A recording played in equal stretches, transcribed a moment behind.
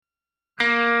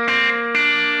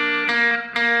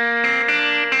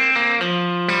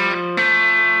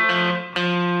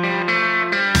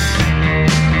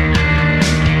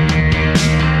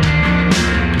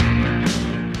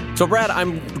So, Brad,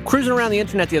 I'm cruising around the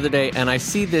internet the other day, and I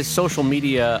see this social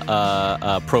media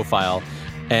profile.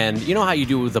 And you know how you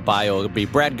do with the bio? It would be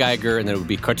Brad Geiger, and then it would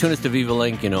be cartoonist of Evil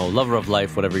Inc., lover of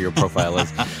life, whatever your profile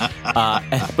is.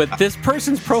 But this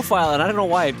person's profile, and I don't know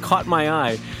why it caught my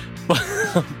eye,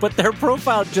 but their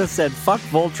profile just said, fuck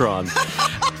Voltron.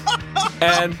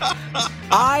 And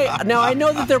I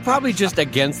know that they're probably just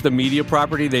against the media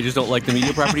property. They just don't like the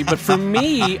media property. But for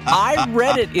me, I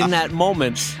read it in that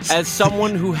moment as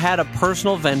someone who had a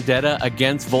personal vendetta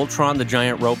against Voltron, the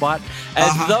giant robot,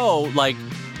 as though, like,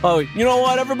 oh, you know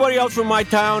what? Everybody else from my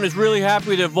town is really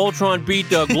happy that Voltron beat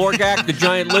Glorgak, the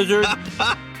giant lizard.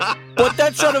 But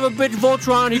that son of a bitch,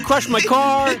 Voltron, he crushed my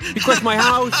car, he crushed my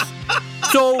house.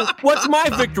 So, what's my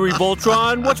victory,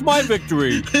 Voltron? What's my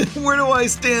victory? Where do I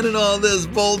stand in all this,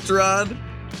 Voltron?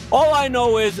 All I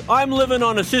know is I'm living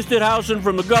on assisted housing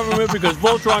from the government because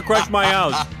Voltron crushed my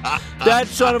house. That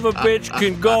son of a bitch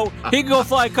can go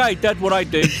fly a kite. That's what I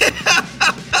think.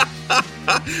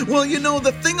 Well,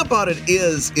 the thing about it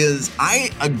is I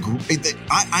agree.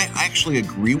 I actually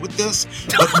agree with this,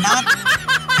 but not.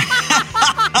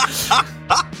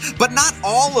 But not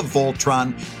all of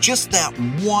Voltron, just that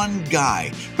one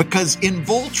guy. Because in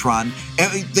Voltron,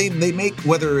 they make,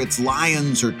 whether it's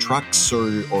lions or trucks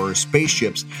or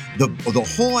spaceships, the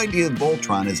whole idea of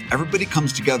Voltron is everybody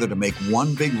comes together to make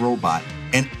one big robot,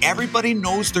 and everybody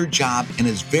knows their job and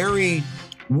is very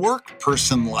work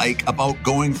person-like about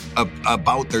going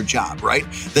about their job, right?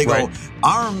 They go,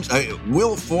 arms,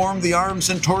 we'll form the arms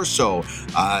and torso,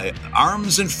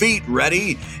 arms and feet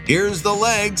ready, here's the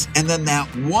legs, and then that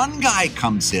one guy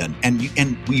comes in, and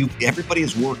everybody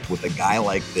has worked with a guy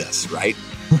like this, right?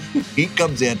 He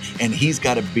comes in, and he's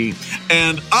got to be,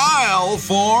 and I'll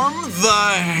form the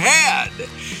head.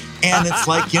 And it's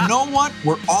like, you know what?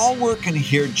 We're all working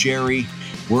here, Jerry.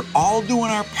 We're all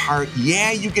doing our part.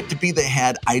 Yeah, you get to be the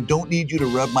head. I don't need you to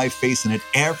rub my face in it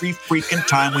every freaking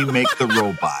time we make the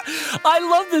robot. I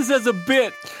love this as a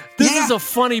bit. This is a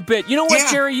funny bit. You know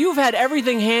what, Jerry? You've had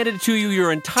everything handed to you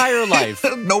your entire life.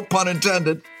 No pun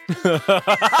intended.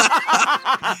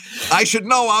 I should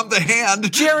know I'm the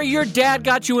hand. Jerry, your dad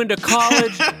got you into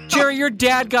college. Jerry, your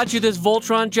dad got you this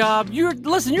Voltron job. You're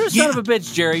a son of a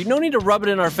bitch, Jerry. No need to rub it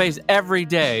in our face every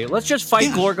day. Let's just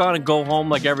fight Glorgon and go home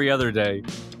like every other day.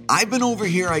 I've been over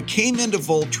here. I came into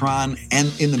Voltron and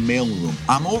in the mailroom.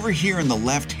 I'm over here in the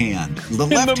left hand. The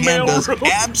left hand does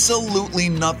absolutely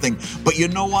nothing. But you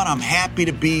know what? I'm happy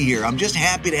to be here. I'm just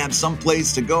happy to have some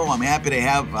place to go. I'm happy to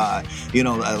have,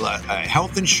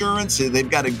 health insurance. They've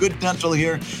got a good dental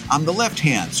here. I'm the left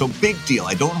hand, so big deal.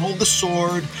 I don't hold the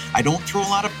sword. I don't throw a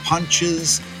lot of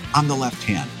punches. I'm the left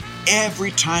hand.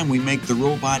 Every time we make the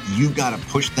robot, you got to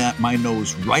push my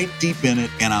nose right deep in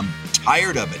it, and I'm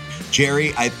tired of it.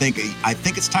 Jerry, I think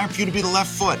it's time for you to be the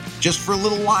left foot, just for a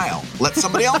little while. Let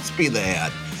somebody else be the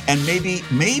head. And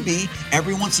maybe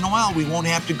every once in a while we won't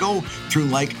have to go through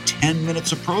like 10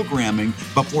 minutes of programming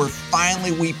before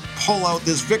finally we pull out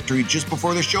this victory just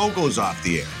before the show goes off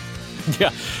the air.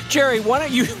 Yeah. Jerry, why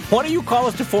don't you call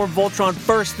us to form Voltron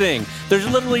first thing? There's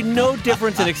literally no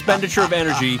difference in expenditure of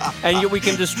energy, and yet we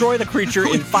can destroy the creature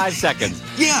in 5 seconds.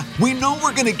 Yeah, we know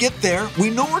we're going to get there. We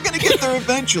know we're going to get there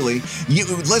eventually.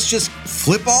 Let's just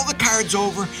flip all the cards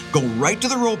over, go right to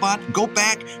the robot, go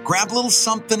back, grab a little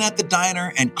something at the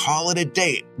diner, and call it a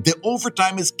day. The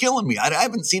overtime is killing me. I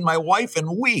haven't seen my wife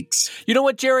in weeks. You know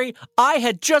what, Jerry? I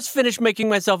had just finished making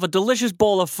myself a delicious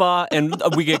bowl of pho, and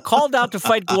we get called out to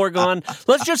fight Glorgon.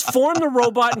 Let's just form the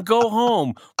robot and go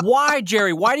home. Why,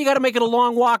 Jerry? Why do you got to make it a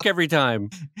long walk every time?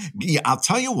 Yeah, I'll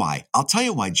tell you why.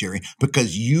 Jerry.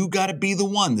 Because you got to be the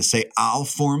one to say, I'll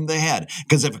form the head.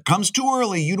 Because if it comes too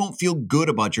early, you don't feel good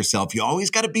about yourself. You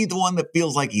always got to be the one that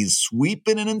feels like he's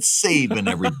sweeping in and saving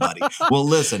everybody. Well,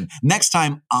 listen, next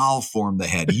time I'll form the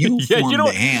head. You form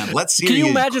the hand. Let's see. Can you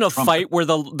imagine a fight where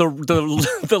the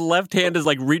left hand is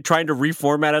like trying to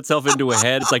reformat itself into a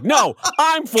head? It's like, no,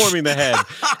 I'm forming the head.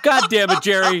 God damn it,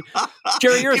 Jerry.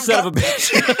 Jerry, you're a son of a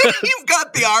bitch. You've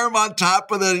got the arm on top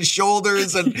of the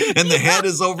shoulders and the head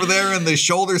is over there and the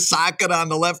shoulder socket on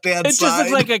the left-hand side. It just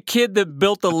looks like a kid that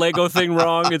built the Lego thing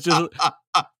wrong. It's just...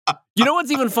 You know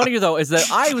what's even funnier, though, is that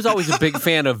I was always a big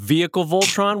fan of Vehicle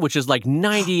Voltron, which is like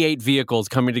 98 vehicles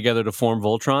coming together to form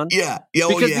Voltron. Yeah.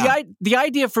 Because the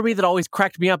idea for me that always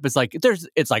cracked me up is like,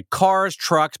 it's like cars,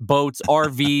 trucks, boats,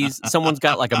 RVs. Someone's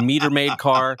got like a meter-made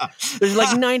car. There's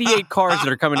like 98 cars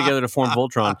that are coming together to form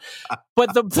Voltron.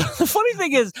 But the funny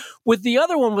thing is, with the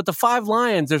other one, with the 5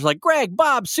 lions, there's like Greg,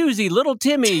 Bob, Susie, little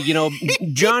Timmy,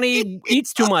 Johnny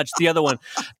eats too much, the other one.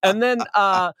 And then...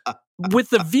 With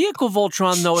the vehicle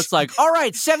Voltron, though, it's like, all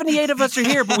right, 78 of us are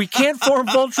here, but we can't form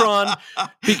Voltron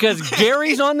because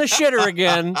Gary's on the shitter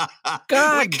again.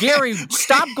 God, Gary,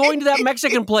 stop going to that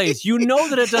Mexican place. You know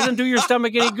that it doesn't do your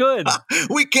stomach any good.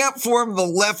 We can't form the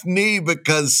left knee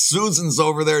because Susan's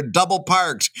over there double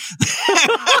parked.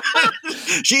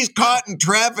 She's caught in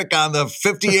traffic on the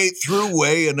 58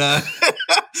 throughway. And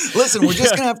listen, we're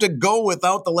just going to have to go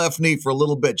without the left knee for a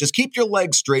little bit. Just keep your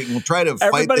legs straight and we'll try to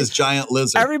fight this giant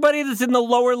lizard. Everybody that's in the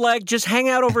lower leg, just hang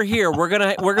out over here. We're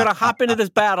gonna hop into this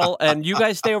battle, and you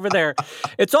guys stay over there.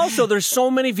 It's also, there's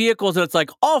so many vehicles that it's like,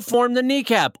 all form the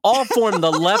kneecap, all form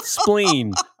the left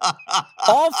spleen,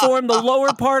 all form the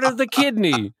lower part of the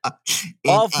kidney,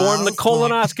 all form the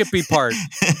colonoscopy part.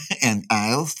 And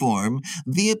I'll form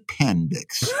the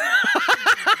appendix.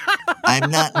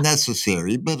 I'm not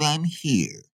necessary, but I'm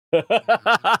here.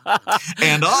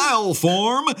 And I'll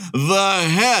form the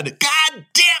head. God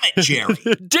damn it, Jerry.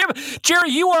 Damn it.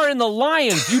 Jerry, you are in the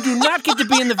Lions. You do not get to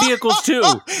be in the vehicles, too.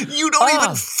 You don't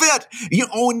even fit.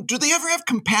 And do they ever have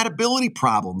compatibility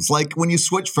problems? Like when you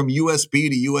switch from USB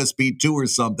to USB 2 or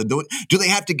something, do they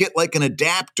have to get like an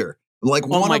adapter? Like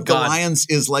one of the Lions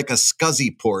is like a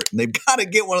SCSI port, and they've got to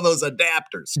get one of those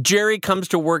adapters. Jerry comes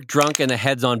to work drunk and the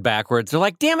head's on backwards. They're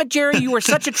like, damn it, Jerry, you were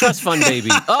such a trust fund baby.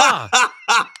 All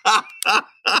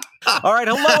right,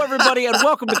 hello, everybody, and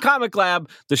welcome to Comic Lab,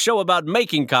 the show about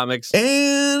making comics.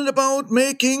 And about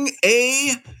making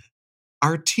a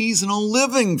artisanal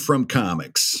living from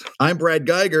comics. I'm Brad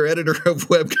Geiger, editor of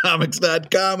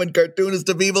webcomics.com and cartoonist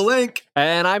of Evil Inc.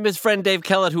 And I'm his friend Dave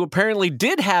Kellett, who apparently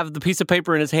did have the piece of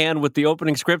paper in his hand with the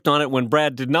opening script on it when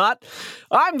Brad did not.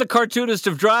 I'm the cartoonist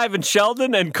of Drive and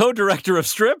Sheldon and co-director of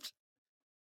Stripped.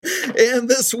 And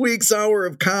this week's hour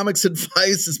of comics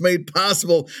advice is made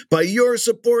possible by your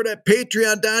support at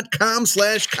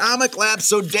patreon.com/comiclab.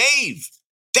 So Dave,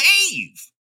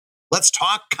 let's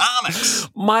talk comics.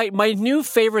 My new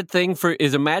favorite thing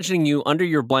is imagining you under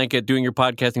your blanket, doing your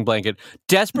podcasting blanket,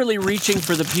 desperately reaching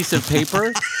for the piece of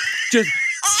paper,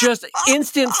 just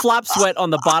instant flop sweat on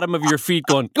the bottom of your feet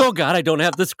going, oh God, I don't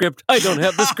have the script.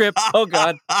 Oh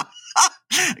God.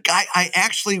 I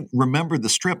actually remembered the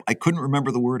strip. I couldn't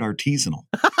remember the word artisanal.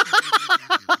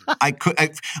 I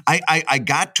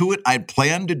got to it. I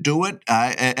planned to do it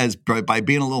by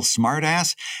being a little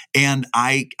smartass, and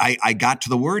I got to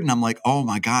the word, and I'm like, oh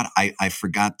my God, I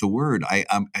forgot the word. I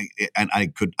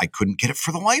couldn't get it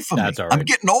for the life of me. That's all right. I'm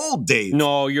getting old, Dave.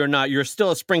 No, you're not. You're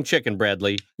still a spring chicken,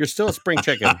 Bradley. You're still a spring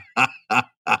chicken.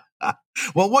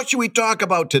 Well, what should we talk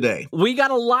about today? We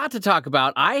got a lot to talk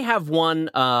about. I have one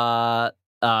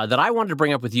that I wanted to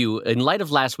bring up with you in light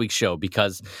of last week's show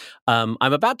because I'm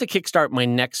about to kickstart my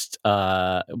next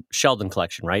Sheldon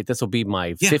collection, right? This will be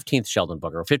my 15th Sheldon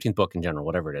book or 15th book in general,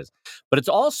 whatever it is. But it's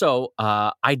also,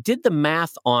 I did the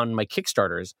math on my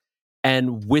Kickstarters,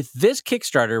 and with this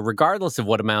Kickstarter, regardless of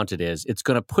what amount it is, it's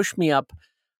going to push me up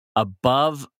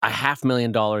above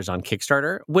 $500,000 on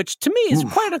Kickstarter, which to me is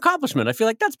quite an accomplishment. I feel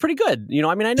like that's pretty good.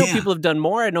 I mean, I know people have done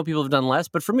more. I know people have done less,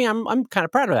 but for me, I'm kind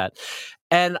of proud of that.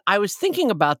 And I was thinking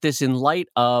about this in light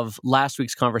of last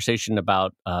week's conversation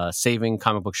about saving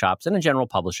comic book shops and in general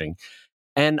publishing.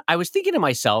 And I was thinking to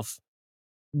myself,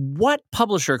 what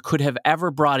publisher could have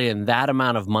ever brought in that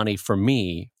amount of money for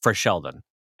me for Sheldon?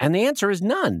 And the answer is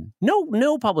none.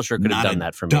 No publisher could have done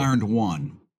that for me. Darned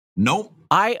one. Nope.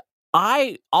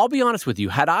 I'll be honest with you.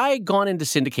 Had I gone into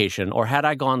syndication or had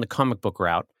I gone the comic book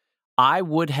route, I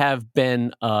would have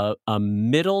been a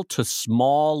middle to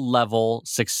small level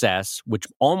success, which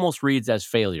almost reads as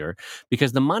failure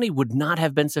because the money would not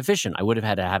have been sufficient. I would have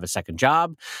had to have a second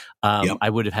job. I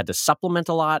would have had to supplement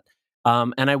a lot.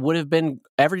 And I would have been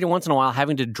every once in a while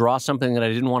having to draw something that I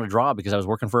didn't want to draw because I was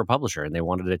working for a publisher and they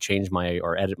wanted to change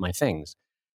or edit my things.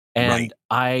 And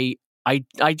I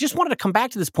just wanted to come back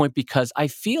to this point because I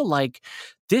feel like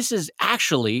this is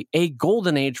actually a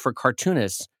golden age for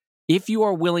cartoonists if you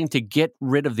are willing to get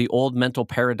rid of the old mental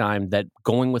paradigm that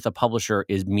going with a publisher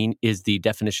is the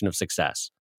definition of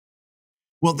success.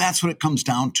 Well, that's what it comes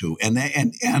down to. And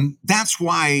that's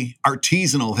why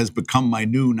artisanal has become my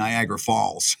new Niagara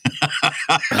Falls.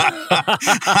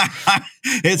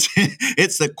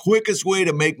 It's the quickest way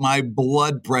to make my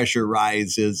blood pressure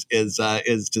rise is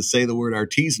to say the word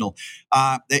artisanal.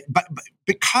 But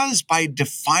because by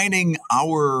defining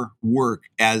our work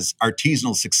as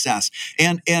artisanal success,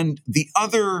 and the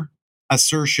other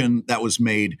assertion that was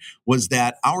made was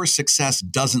that our success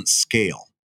doesn't scale.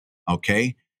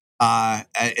 Okay.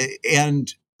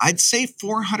 And I'd say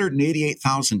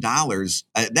 $488,000.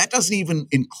 That doesn't even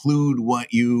include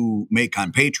what you make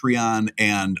on Patreon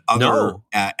and other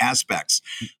aspects.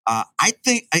 I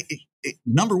think,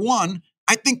 number one,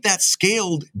 I think that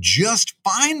scaled just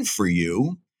fine for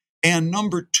you. And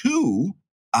number two,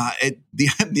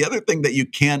 the other thing that you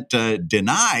can't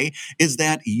deny is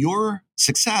that your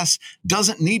success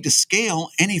doesn't need to scale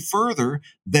any further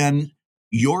than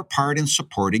your part in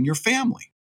supporting your family.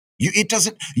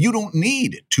 You don't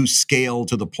need to scale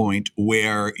to the point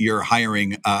where you're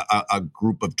hiring a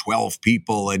group of 12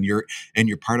 people and you're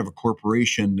part of a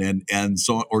corporation and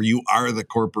so, or you are the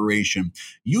corporation.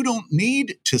 You don't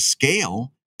need to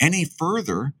scale any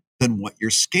further than what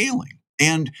you're scaling.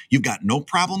 And you've got no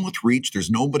problem with reach. There's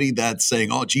nobody that's saying,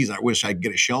 oh, geez, I wish I'd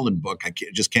get a Sheldon book.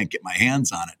 Just can't get my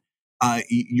hands on it.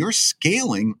 Your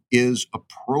scaling is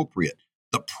appropriate.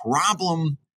 The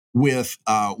problem with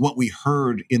what we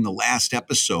heard in the last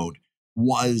episode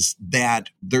was that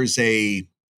there's a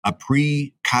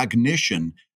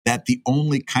precognition that the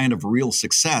only kind of real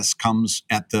success comes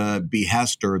at the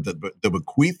behest or the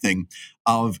bequeathing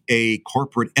of a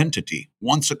corporate entity.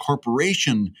 Once a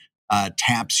corporation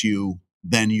taps you,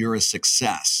 then you're a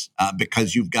success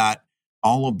because you've got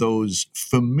all of those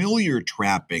familiar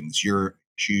trappings. You're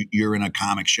in a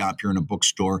comic shop, you're in a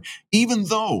bookstore, even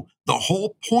though the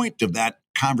whole point of that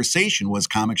conversation was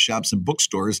comic shops and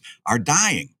bookstores are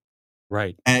dying.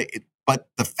 Right. But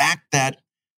the fact that,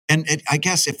 I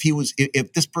guess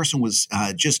if this person was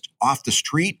just off the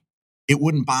street, it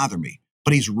wouldn't bother me.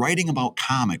 But he's writing about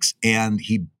comics and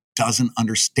he doesn't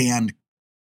understand,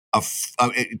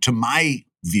 to my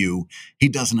view, he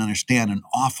doesn't understand an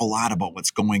awful lot about what's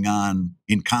going on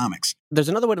in comics. There's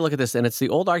another way to look at this, and it's the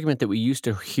old argument that we used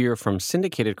to hear from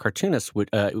syndicated cartoonists,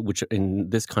 which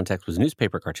in this context was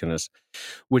newspaper cartoonists,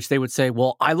 which they would say,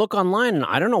 well, I look online and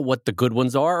I don't know what the good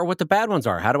ones are or what the bad ones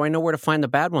are. How do I know where to find the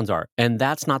bad ones are? And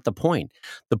that's not the point.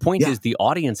 The point is the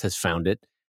audience has found it.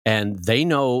 And they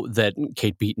know that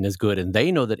Kate Beaton is good, and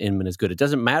they know that Inman is good. It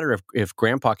doesn't matter if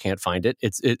Grandpa can't find it.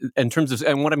 In terms of,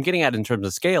 and what I'm getting at in terms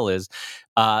of scale is,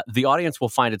 the audience will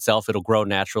find itself. It'll grow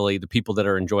naturally. The people that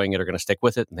are enjoying it are going to stick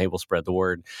with it, and they will spread the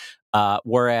word.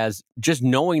 Whereas just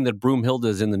knowing that Broomhilda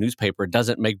is in the newspaper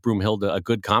doesn't make Broomhilda a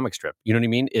good comic strip. You know what I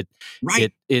mean?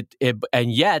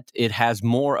 And yet it has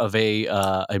more of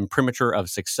a imprimatur of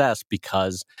success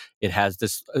because it has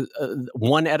this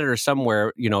one editor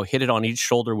somewhere, hit it on each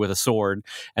shoulder with a sword,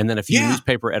 and then a few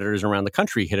newspaper editors around the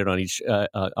country hit it on each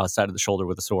side of the shoulder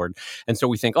with a sword. And so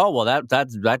we think, oh well,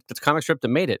 that's a comic strip that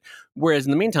made it. Whereas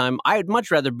in the meantime, I'd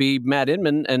much rather be Matt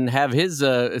Inman and have his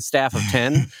staff of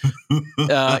 10,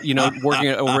 working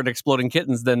over at Exploding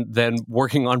Kittens than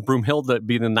working on Broomhilda,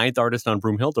 being the 9th artist on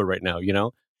Broomhilda right now.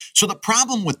 So the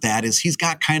problem with that is he's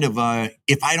got kind of a,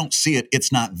 if I don't see it,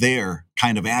 it's not there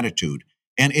kind of attitude.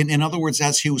 And in other words,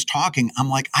 as he was talking, I'm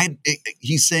like,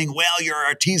 he's saying, well, you're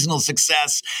artisanal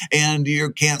success and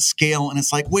you can't scale. And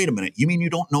it's like, wait a minute. You mean you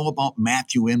don't know about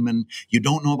Matthew Inman? You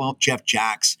don't know about Jeff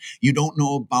Jacks? You don't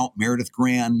know about Meredith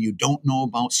Gran? You don't know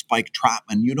about Spike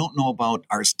Trotman? You don't know about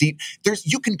Aristide?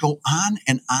 You can go on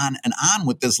and on and on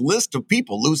with this list of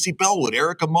people, Lucy Bellwood,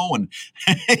 Erica Moen,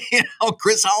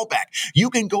 Chris Halbach.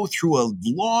 You can go through a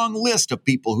long list of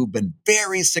people who've been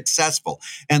very successful.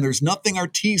 And there's nothing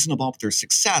artisan about their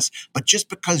success, but just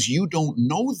because you don't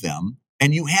know them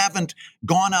and you haven't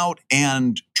gone out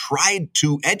and tried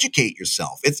to educate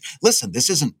yourself. Listen, this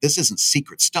isn't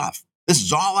secret stuff. This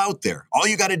is all out there. All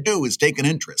you got to do is take an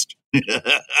interest.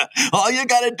 All you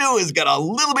got to do is get a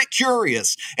little bit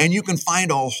curious, and you can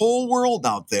find a whole world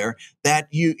out there that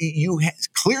you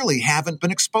clearly haven't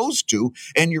been exposed to.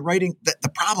 And you're writing.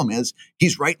 The problem is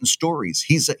he's writing stories.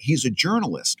 He's a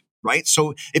journalist, right?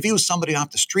 So if he was somebody off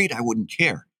the street, I wouldn't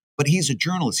care. But he's a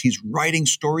journalist. He's writing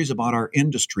stories about our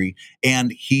industry,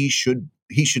 and he should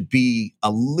be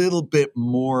a little bit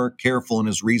more careful in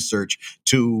his research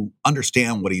to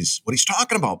understand what he's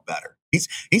talking about better.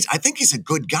 I think he's a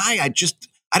good guy.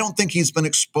 I don't think he's been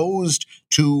exposed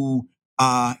to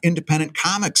independent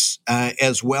comics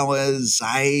as well as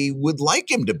I would like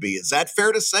him to be. Is that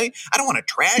fair to say? I don't want to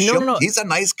trash him. No. He's a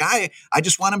nice guy. I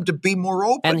just want him to be more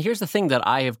open. And here's the thing that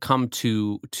I have come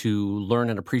to learn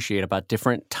and appreciate about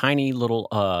different tiny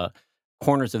little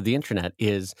corners of the internet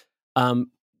is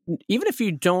even if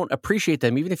you don't appreciate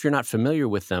them, even if you're not familiar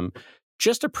with them,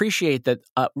 just appreciate that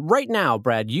right now,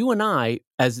 Brad, you and I,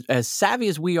 as savvy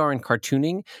as we are in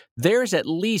cartooning, there's at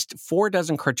least 4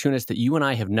 dozen cartoonists that you and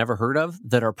I have never heard of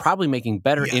that are probably making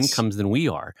better incomes than we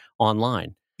are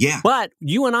online. Yeah. But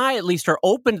you and I at least are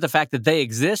open to the fact that they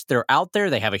exist. They're out there.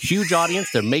 They have a huge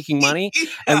audience. They're making money.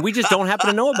 And we just don't happen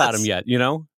to know about them yet,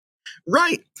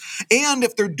 Right. And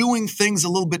if they're doing things a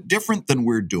little bit different than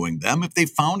we're doing them, if they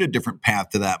found a different path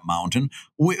to that mountain,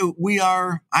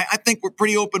 I think we're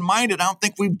pretty open minded. I don't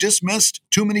think we've dismissed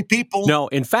too many people. No,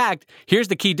 in fact, here's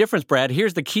the key difference, Brad.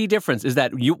 Here's the key difference is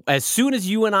that as soon as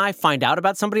you and I find out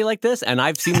about somebody like this, and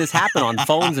I've seen this happen on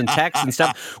phones and texts and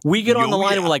stuff, we get on the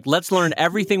line and we're like, let's learn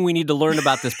everything we need to learn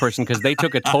about this person because they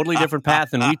took a totally different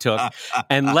path than we took.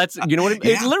 And let's, you know what I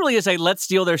mean? It literally is a let's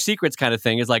steal their secrets kind of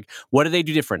thing. Is like, what do they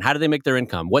do different? How do they make their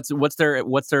income? What's their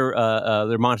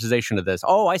monetization of this?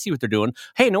 Oh, I see what they're doing.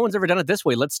 Hey, no one's ever done it this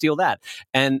way. Let's steal that.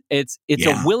 And it's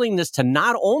a willingness to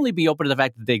not only be open to the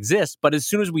fact that they exist, but as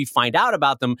soon as we find out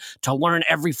about them, to learn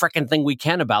every freaking thing we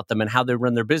can about them and how they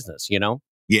run their business, you know?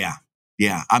 Yeah.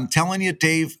 Yeah. I'm telling you,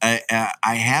 Dave, I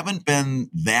haven't been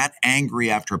that angry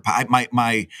after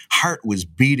my heart was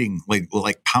beating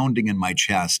like pounding in my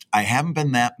chest. I haven't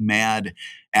been that mad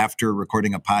after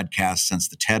recording a podcast since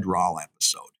the Ted Rall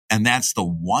episode. And that's the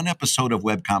one episode of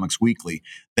Webcomics Weekly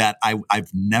that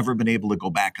I've never been able to go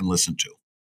back and listen to.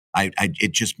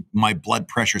 It just, my blood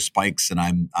pressure spikes and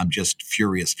I'm just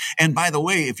furious. And by the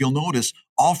way, if you'll notice,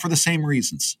 all for the same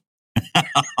reasons.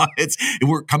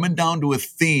 We're coming down to a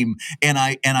theme, and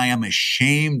I am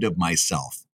ashamed of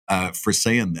myself for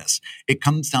saying this. It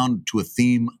comes down to a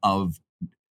theme of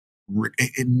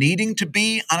needing to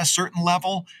be on a certain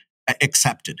level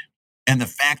accepted. And the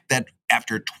fact that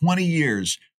after 20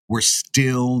 years, we're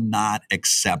still not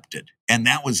accepted. And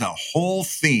that was a whole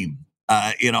theme.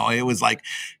 It was like,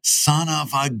 son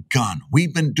of a gun.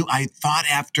 I thought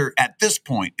at this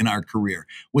point in our career,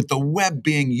 with the web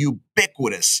being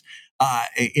ubiquitous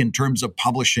in terms of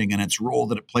publishing and its role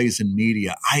that it plays in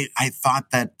media, I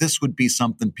thought that this would be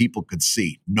something people could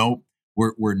see. Nope.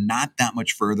 We're not that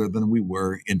much further than we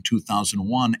were in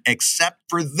 2001, except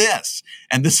for this.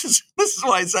 And this is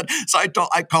what I said. So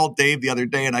I called Dave the other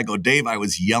day and I go, Dave, I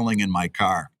was yelling in my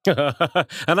car.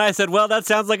 And I said, well, that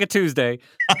sounds like a Tuesday.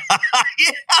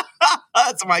 Yeah,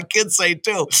 that's what my kids say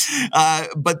too.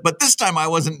 But this time I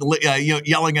wasn't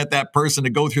yelling at that person to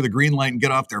go through the green light and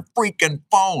get off their freaking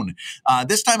phone.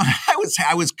 This time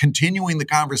I was continuing the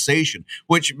conversation,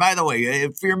 which, by the way,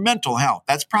 for your mental health,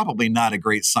 that's probably not a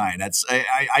great sign.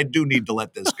 I do need to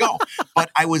let this go. But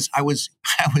I was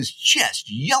just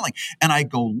yelling, and I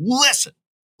go, listen.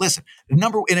 And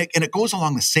it goes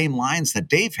along the same lines that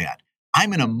Dave had.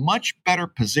 I'm in a much better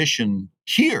position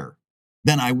here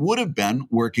than I would have been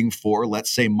working for,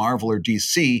 let's say, Marvel or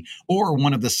DC or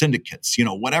one of the syndicates,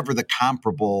 whatever the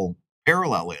comparable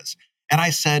parallel is. And I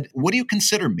said, what do you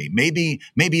consider me? Maybe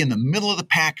in the middle of the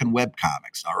pack in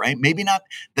webcomics, all right? Maybe not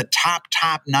the top,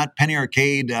 not Penny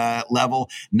Arcade level,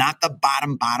 not the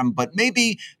bottom, but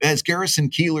maybe, as Garrison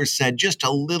Keillor said, just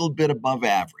a little bit above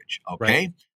average, okay?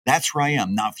 Right. That's where I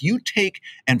am. Now, if you take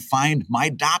and find my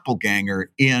doppelganger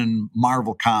in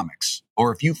Marvel Comics,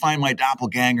 or if you find my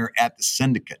doppelganger at the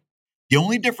Syndicate, the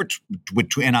only difference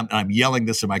between, and I'm yelling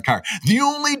this in my car, the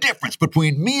only difference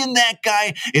between me and that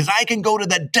guy is I can go to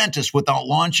the dentist without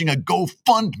launching a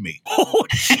GoFundMe. Oh,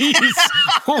 jeez.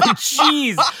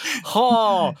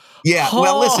 Oh. Yeah,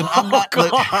 well, listen, I'm not...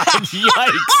 God.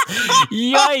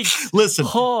 Yikes. Listen.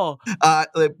 Oh.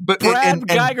 But Brad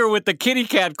Geiger with the kitty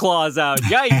cat claws out.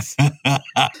 Yikes.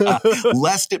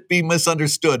 Lest it be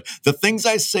misunderstood, the things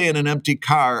I say in an empty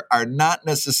car are not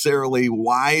necessarily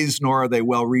wise, nor are they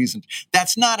well-reasoned.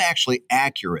 That's not actually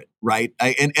accurate, right?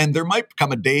 And there might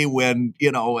come a day when,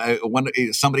 when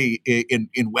somebody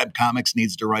in webcomics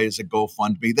needs to write as a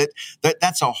GoFundMe.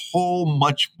 That's a whole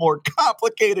much more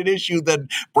complicated issue than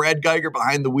Brad Geiger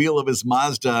behind the wheel of his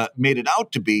Mazda made it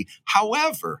out to be.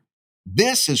 However,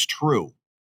 this is true.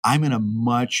 I'm in a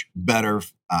much better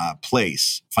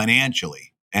place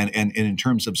financially and in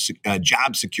terms of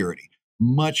job security.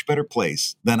 Much better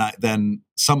place than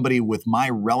somebody with my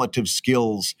relative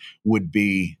skills would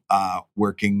be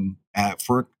working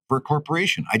for a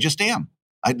corporation. I just am.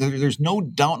 There's no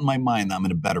doubt in my mind that I'm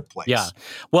in a better place. Yeah.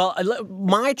 Well,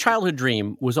 my childhood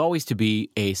dream was always to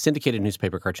be a syndicated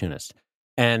newspaper cartoonist.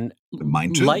 And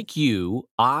mine too. Like you,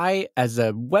 I, as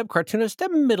a web cartoonist,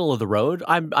 am middle of the road.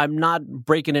 I'm not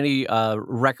breaking any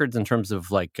records in terms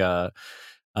of like top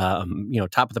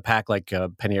of the pack like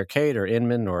Penny Arcade or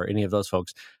Inman or any of those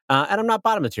folks. And I'm not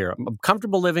bottom of the tier. I'm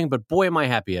comfortable living, but boy, am I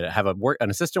happy at it. I have an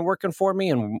assistant working for me,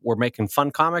 and we're making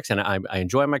fun comics, and I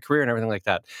enjoy my career and everything like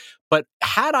that. But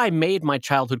had I made my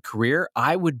childhood career,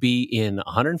 I would be in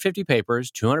 150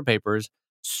 papers, 200 papers,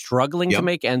 struggling to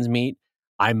make ends meet.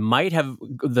 I might have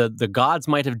the gods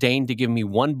might have deigned to give me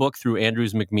one book through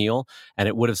Andrews McMeel, and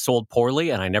it would have sold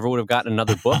poorly, and I never would have gotten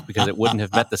another book because it wouldn't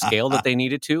have met the scale that they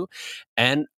needed to.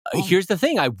 And here's the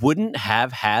thing: I wouldn't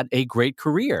have had a great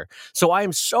career. So I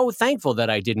am so thankful that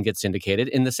I didn't get syndicated.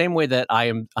 In the same way that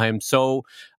I am so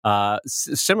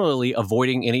similarly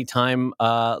avoiding any time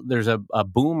there's a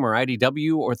Boom or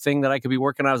IDW or thing that I could be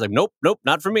working on. I was like, nope,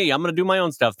 not for me. I'm going to do my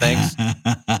own stuff. Thanks.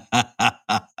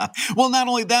 Well, not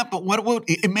only that, but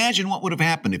imagine what would have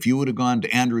happened if you would have gone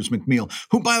to Andrews McMeel,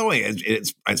 who, by the way,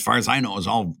 as far as I know, is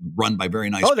all run by very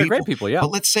nice people. Oh, they're great people, yeah.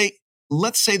 But let's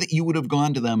say that you would have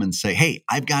gone to them and say, hey,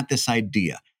 I've got this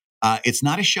idea. It's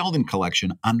not a Sheldon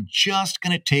collection. I'm just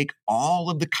going to take all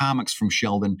of the comics from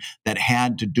Sheldon that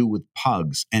had to do with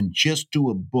pugs and just do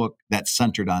a book that's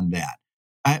centered on that.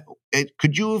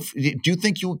 Do you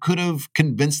think you could have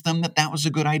convinced them that was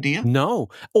a good idea? No.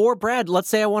 Or Brad, let's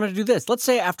say I wanted to do this. Let's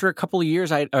say after a couple of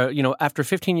years, after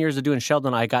 15 years of doing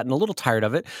Sheldon, I gotten a little tired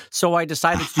of it. So I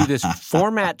decided to do this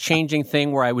format changing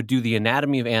thing where I would do the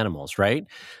anatomy of animals, right?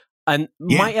 And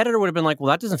my editor would have been like,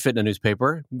 well, that doesn't fit in a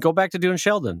newspaper. Go back to doing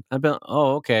Sheldon. I've been,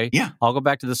 oh, okay. Yeah. I'll go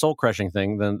back to the soul crushing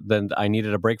thing then I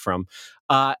needed a break from.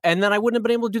 And then I wouldn't have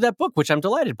been able to do that book, which I'm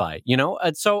delighted by,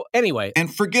 And so anyway.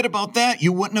 And forget about that.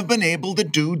 You wouldn't have been able to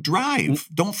do Drive.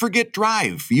 Don't forget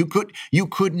Drive. You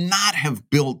could not have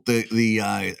built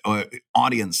the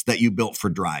audience that you built for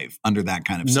Drive under that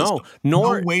kind of system.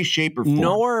 No way, shape, or form.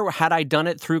 Nor had I done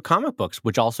it through comic books,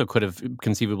 which also could have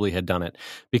conceivably had done it.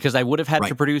 Because I would have had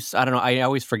to produce, I don't know, I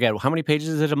always forget. How many pages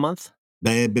is it a month?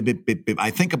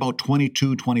 I think about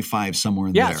 22, 25, somewhere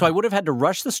in there. Yeah, so I would have had to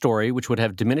rush the story, which would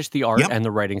have diminished the art and the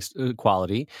writing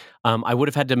quality. I would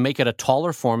have had to make it a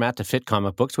taller format to fit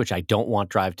comic books, which I don't want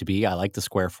Drive to be. I like the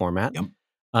square format. Yep.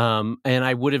 And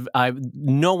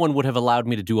no one would have allowed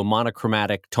me to do a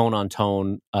monochromatic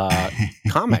tone-on-tone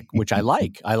comic, which I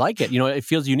like. I like it. It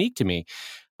feels unique to me.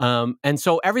 And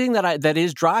so everything that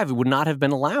is Drive would not have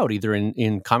been allowed either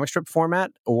in comic strip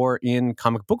format or in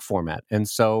comic book format. And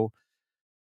so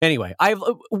anyway,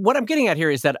 what I'm getting at here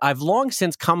is that I've long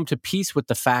since come to peace with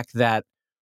the fact that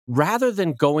rather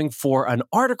than going for an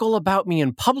article about me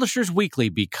in Publishers Weekly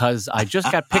because I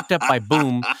just got picked up by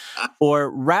Boom, or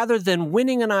rather than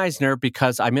winning an Eisner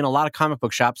because I'm in a lot of comic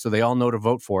book shops, so they all know to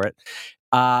vote for it,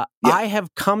 I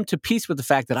have come to peace with the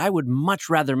fact that I would much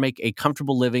rather make a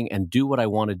comfortable living and do what I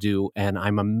want to do. And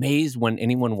I'm amazed when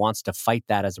anyone wants to fight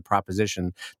that as a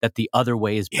proposition, that the other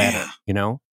way is better,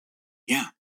 Yeah.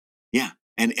 Yeah.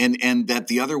 And that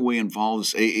the other way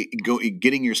involves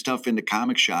getting your stuff into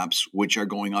comic shops, which are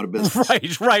going out of business.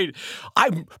 Right.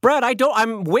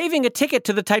 I'm waving a ticket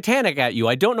to the Titanic at you.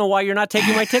 I don't know why you're not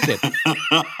taking my ticket.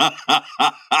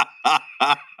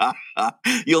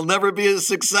 You'll never be a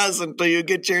success until you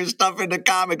get your stuff into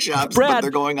comic shops, but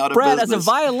they're going out of business. Brad, as a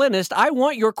violinist, I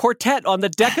want your quartet on the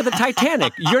deck of the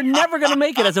Titanic. You're never going to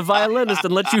make it as a violinist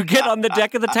unless you get on the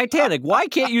deck of the Titanic. Why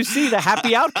can't you see the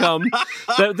happy outcome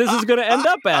that this is going to end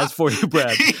up as for you,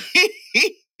 Brad?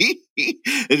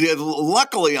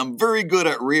 Luckily, I'm very good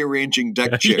at rearranging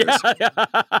deck chairs.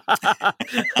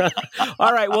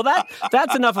 All right. Well,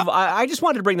 that's enough of. I just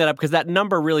wanted to bring that up because that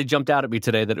number really jumped out at me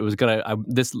today. That it was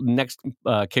this next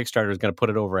Kickstarter is gonna put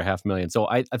it over 500,000. So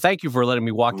I thank you for letting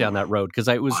me walk down that road because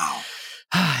it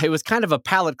was kind of a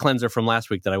palate cleanser from last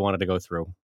week that I wanted to go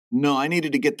through. No, I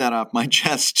needed to get that off my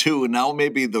chest too. And now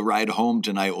maybe the ride home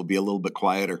tonight will be a little bit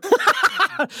quieter.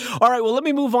 All right, well, let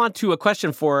me move on to a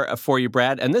question for you,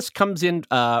 Brad. And this comes in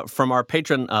from our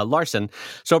patron, Larson.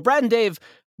 So, Brad and Dave,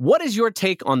 what is your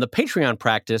take on the Patreon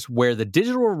practice where the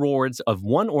digital rewards of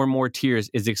one or more tiers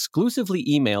is exclusively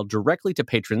emailed directly to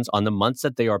patrons on the months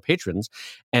that they are patrons,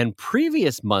 and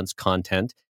previous month's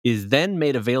content is then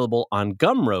made available on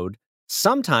Gumroad,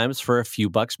 sometimes for a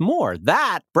few bucks more?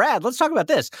 Brad, let's talk about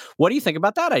this. What do you think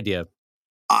about that idea?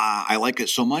 I like it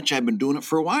so much, I've been doing it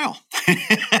for a while.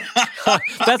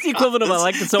 That's the equivalent of I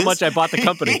liked it so much, I bought the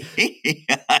company.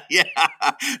 Yeah.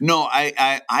 No,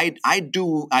 I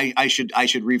do. I should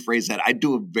rephrase that. I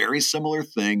do a very similar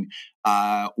thing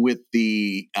with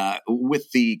the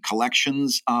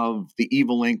collections of the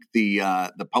Evil Inc.,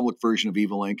 the public version of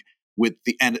Evil Inc.,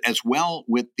 and as well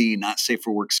with the Not Safe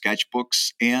for Work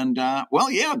sketchbooks, and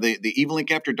the Evil Inc.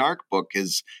 After Dark book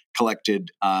is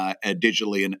collected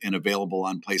digitally and available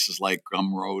on places like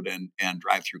Gumroad and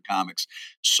Drive Through Comics.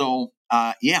 So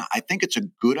I think it's a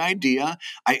good idea.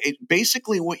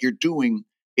 Basically what you're doing,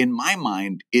 in my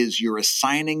mind, is you're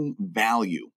assigning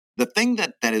value. The thing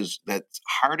that's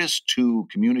hardest to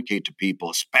communicate to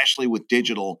people, especially with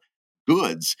digital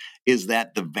goods, is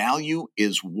that the value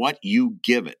is what you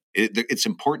give it. It's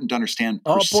important to understand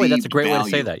perceived value. Oh boy, that's a great way to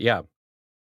say that. Yeah.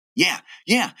 Yeah.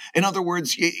 In other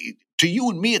words, to you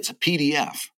and me, it's a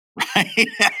PDF. Right.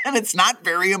 And it's not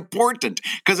very important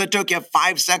because it took you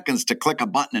 5 seconds to click a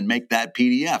button and make that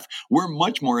PDF. We're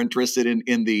much more interested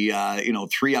in the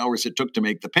 3 hours it took to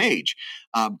make the page.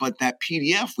 But that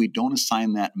PDF, we don't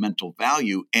assign that mental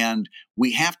value, and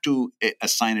we have to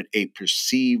assign it a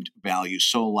perceived value.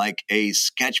 So, like a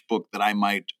sketchbook that I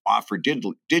might offer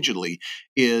digitally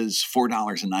is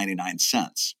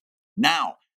 $4.99.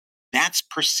 Now, that's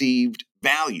perceived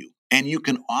value. And you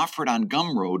can offer it on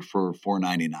Gumroad for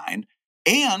 $4.99.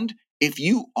 And if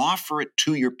you offer it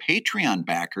to your Patreon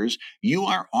backers, you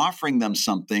are offering them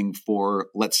something for,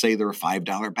 let's say they're a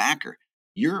 $5 backer.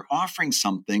 You're offering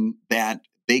something that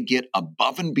they get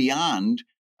above and beyond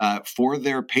for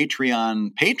their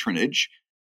Patreon patronage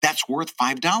that's worth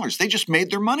 $5. They just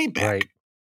made their money back.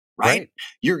 Right?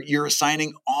 You're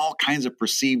assigning all kinds of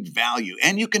perceived value.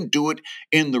 And you can do it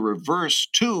in the reverse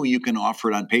too. You can offer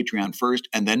it on Patreon first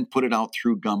and then put it out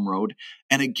through Gumroad.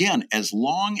 And again, as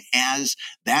long as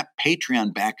that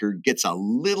Patreon backer gets a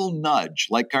little nudge,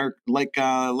 like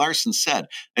Larson said,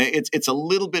 it's a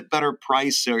little bit better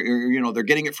price, or they're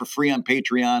getting it for free on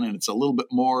Patreon, and it's a little bit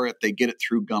more if they get it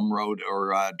through Gumroad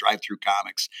or Drive Through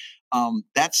Comics.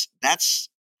 That's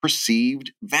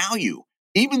perceived value.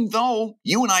 Even though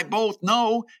you and I both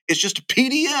know it's just a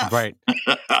PDF. Right.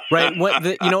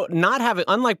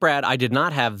 Unlike Brad, I did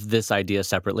not have this idea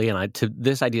separately, and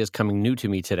this idea is coming new to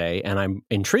me today, and I'm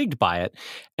intrigued by it.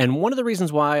 And one of the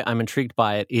reasons why I'm intrigued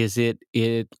by it is it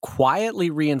quietly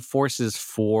reinforces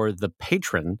for the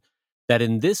patron that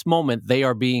in this moment they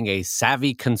are being a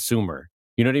savvy consumer.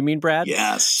 You know what I mean, Brad?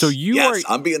 Yes. So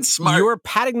I'm being smart. You're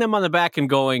patting them on the back and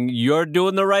going, "You're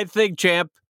doing the right thing,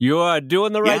 champ. You are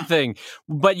doing the right thing."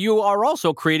 But you are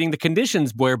also creating the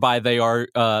conditions whereby they are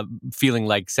feeling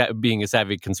like being a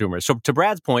savvy consumer. So to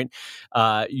Brad's point,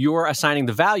 you're assigning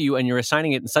the value, and you're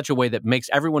assigning it in such a way that makes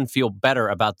everyone feel better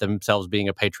about themselves being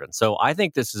a patron. So I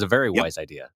think this is a very wise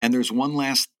idea. And there's one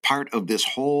last part of this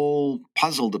whole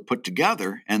puzzle to put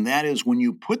together, and that is when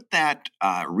you put that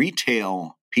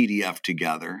retail PDF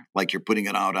together, like you're putting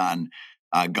it out on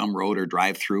Gumroad or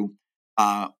Drive-Thru,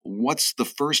 what's the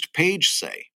first page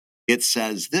say? It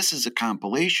says, this is a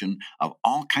compilation of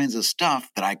all kinds of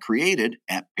stuff that I created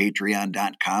at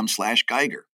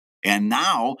patreon.com/Geiger. And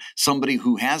now somebody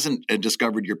who hasn't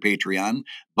discovered your Patreon,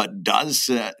 but does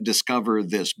discover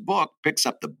this book, picks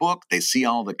up the book, they see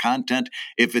all the content.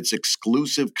 If it's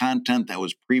exclusive content that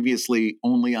was previously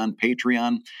only on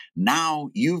Patreon,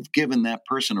 now you've given that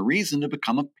person a reason to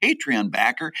become a Patreon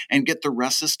backer and get the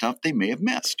rest of the stuff they may have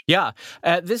missed. Yeah.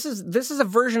 This is a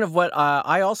version of what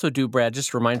I also do, Brad, just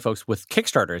to remind folks with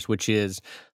Kickstarters, which is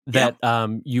that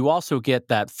you also get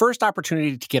that first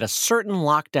opportunity to get a certain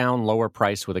lockdown lower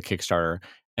price with a Kickstarter.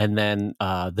 And then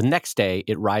the next day,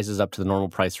 it rises up to the normal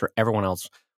price for everyone else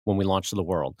when we launch to the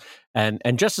world. And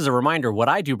just as a reminder, what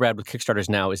I do, Brad, with Kickstarters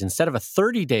now is instead of a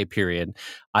 30-day period,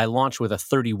 I launch with a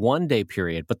 31-day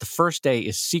period. But the first day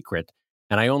is secret,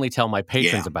 and I only tell my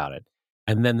patrons about it.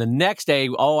 And then the next day,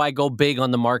 I go big on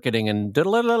the marketing and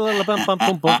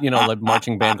like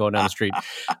marching band going down the street.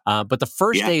 But the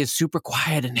first day is super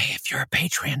quiet. And hey, if you're a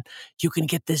patron, you can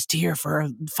get this tier for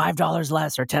 $5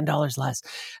 less or $10 less.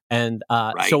 And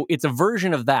so it's a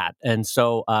version of that. And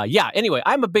so, anyway,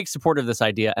 I'm a big supporter of this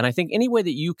idea. And I think any way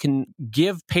that you can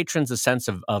give patrons a sense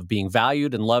of being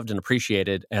valued and loved and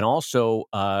appreciated. And also,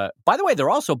 by the way,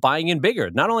 they're also buying in bigger.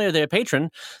 Not only are they a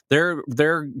patron, they're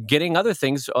getting other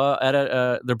things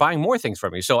they're buying more things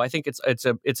from you. So I think it's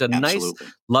a nice,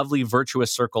 lovely,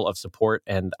 virtuous circle of support.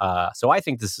 And so I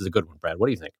think this is a good one, Brad. What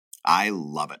do you think? I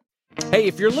love it. Hey,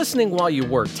 if you're listening while you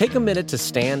work, take a minute to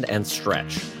stand and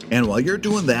stretch. And while you're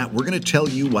doing that, we're going to tell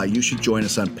you why you should join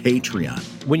us on Patreon.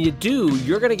 When you do,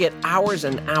 you're going to get hours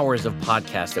and hours of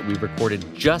podcasts that we recorded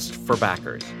just for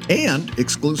backers. And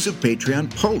exclusive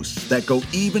Patreon posts that go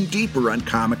even deeper on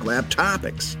Comic Lab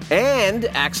topics. And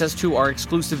access to our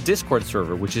exclusive Discord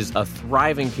server, which is a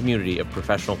thriving community of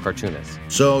professional cartoonists.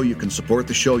 So you can support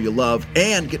the show you love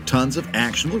and get tons of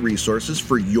actionable resources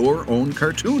for your own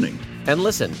cartooning. And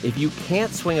listen, if you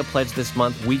can't swing a pledge this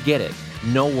month, we get it.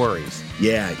 No worries.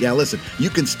 Yeah, listen, you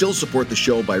can still support the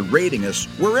show by rating us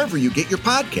wherever you get your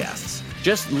podcasts.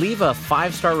 Just leave a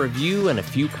 5-star review and a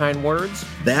few kind words.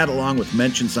 That, along with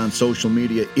mentions on social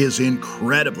media, is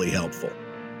incredibly helpful.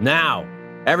 Now,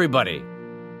 everybody,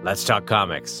 let's talk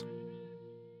comics.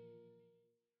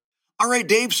 All right,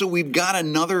 Dave, so we've got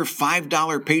another $5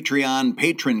 Patreon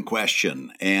patron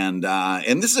question, and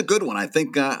this is a good one. I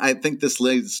think this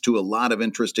leads to a lot of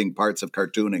interesting parts of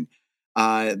cartooning.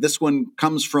 This one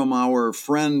comes from our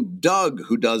friend Doug,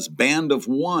 who does Band of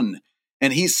One,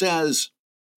 and he says,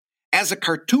 As a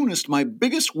cartoonist, my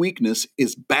biggest weakness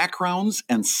is backgrounds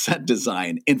and set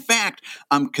design. In fact,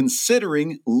 I'm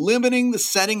considering limiting the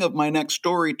setting of my next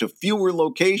story to fewer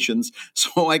locations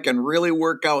so I can really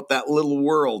work out that little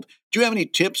world. Do you have any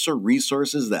tips or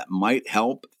resources that might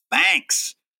help?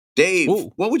 Thanks. Dave,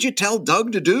 Ooh. what would you tell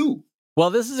Doug to do? Well,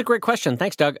 this is a great question.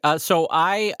 Thanks, Doug. So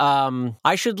I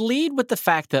should lead with the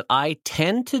fact that I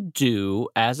tend to do,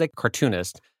 as a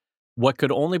cartoonist, what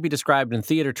could only be described in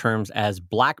theater terms as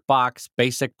black box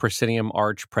basic proscenium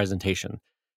arch presentation.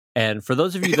 And for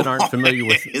those of you that aren't familiar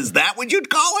with... Is that what you'd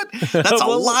call it? That's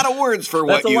Well, a lot of words for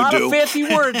what you do. That's a lot of fancy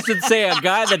words to say a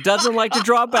guy that doesn't like to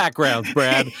draw backgrounds,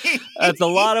 Brad. That's a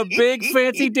lot of big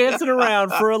fancy dancing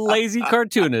around for a lazy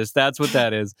cartoonist. That's what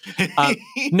that is.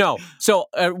 No. So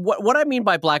what I mean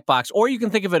by black box, or you can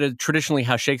think of it as traditionally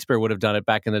how Shakespeare would have done it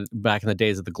back in the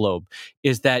days of the Globe,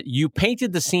 is that you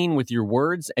painted the scene with your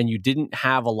words and you didn't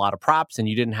have a lot of props and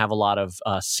you didn't have a lot of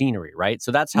scenery, right?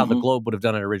 So that's how the Globe would have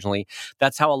done it originally.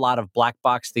 That's how a lot of black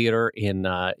box theater in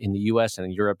the U.S. and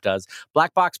in Europe does.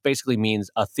 Black box basically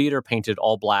means a theater painted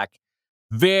all black,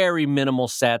 very minimal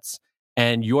sets,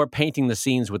 and you're painting the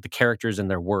scenes with the characters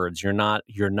and their words. You're not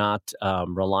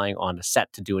relying on a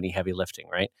set to do any heavy lifting,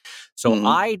 right? So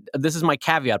this is my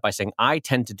caveat by saying I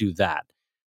tend to do that,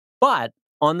 but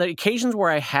on the occasions where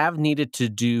I have needed to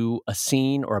do a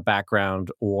scene or a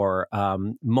background or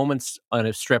moments on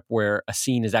a strip where a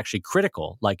scene is actually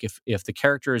critical, like if the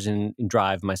characters in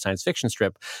Drive, my science fiction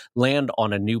strip, land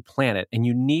on a new planet and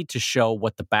you need to show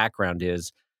what the background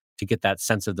is to get that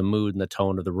sense of the mood and the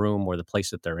tone of the room or the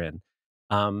place that they're in.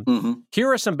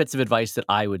 Here are some bits of advice that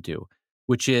I would do,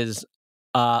 which is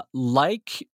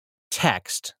like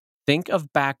text, think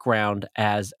of background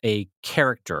as a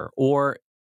character, or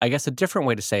I guess a different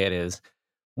way to say it is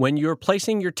when you're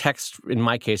placing your text, in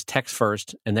my case, text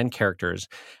first and then characters,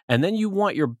 and then you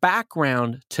want your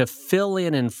background to fill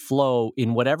in and flow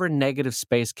in whatever negative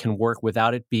space can work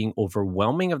without it being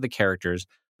overwhelming of the characters,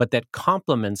 but that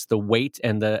complements the weight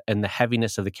and the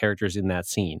heaviness of the characters in that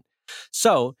scene.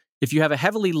 So if you have a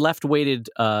heavily left-weighted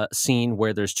scene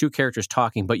where there's two characters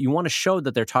talking, but you want to show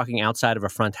that they're talking outside of a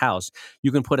front house,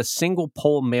 you can put a single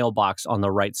pole mailbox on the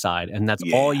right side, and that's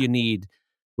all you need,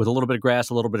 with a little bit of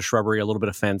grass, a little bit of shrubbery, a little bit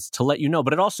of fence to let you know.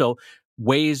 But it also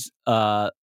weighs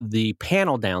the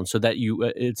panel down so that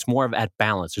it's more of at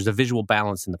balance. There's a visual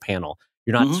balance in the panel.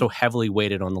 You're not so heavily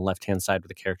weighted on the left-hand side with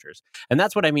the characters. And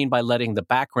that's what I mean by letting the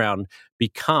background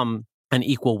become an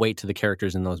equal weight to the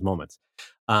characters in those moments.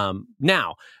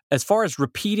 Now, as far as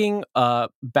repeating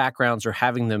backgrounds or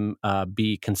having them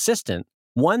be consistent,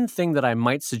 one thing that I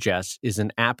might suggest is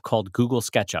an app called Google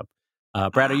SketchUp.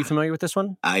 Brad, are you familiar with this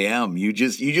one? I am. You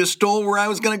just stole where I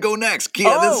was going to go next.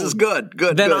 Yeah, this is good.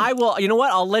 Then good. I will. You know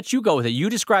what? I'll let you go with it. You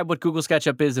describe what Google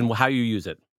SketchUp is and how you use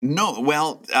it. No,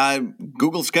 well,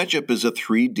 Google SketchUp is a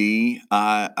 3D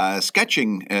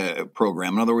sketching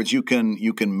program. In other words, you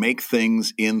can make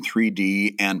things in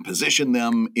 3D and position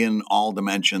them in all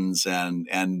dimensions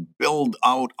and build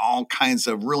out all kinds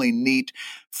of really neat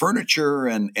furniture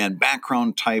and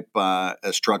background type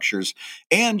structures.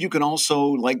 And you can also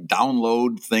like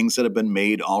download things that have been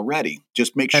made already.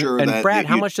 Just make sure that. And Brad,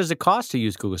 how much does it cost to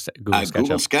use Google SketchUp?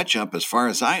 Google SketchUp, as far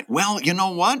as well, you know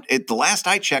what? The last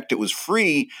I checked, it was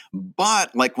free.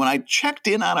 But like when I checked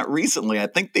in on it recently, I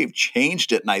think they've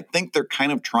changed it, and I think they're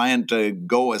kind of trying to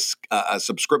go a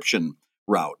subscription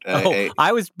route.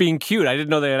 I was being cute. I didn't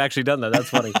know they had actually done that. That's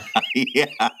funny.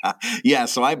 Yeah.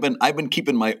 So I've been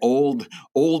keeping my old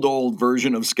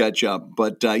version of SketchUp,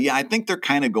 but I think they're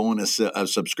kind of going a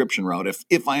subscription route,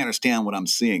 if I understand what I'm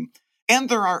seeing. And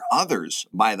there are others,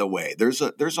 by the way. There's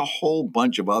a whole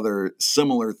bunch of other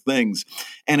similar things,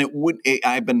 and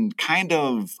I've been kind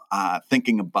of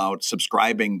thinking about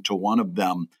subscribing to one of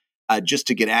them just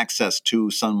to get access to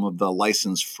some of the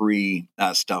license-free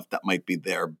stuff that might be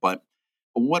there. But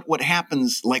what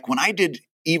happens, like when I did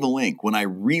Evil Inc., when I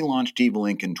relaunched Evil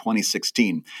Inc. in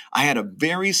 2016, I had a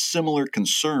very similar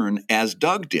concern as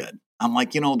Doug did. I'm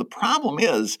like, the problem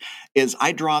is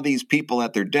I draw these people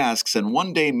at their desks, and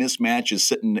one day Mismatch is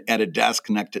sitting at a desk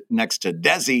next to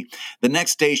Desi. The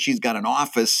next day she's got an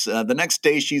office. The next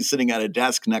day she's sitting at a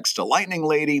desk next to Lightning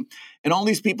Lady. And all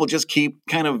these people just keep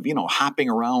kind of, hopping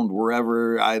around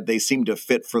wherever they seem to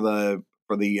fit for the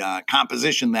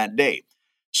composition that day.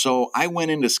 So I went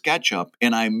into SketchUp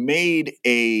and I made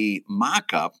a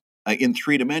mock-up in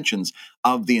 3 dimensions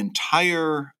of the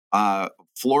entire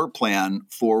floor plan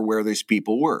for where these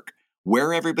people work,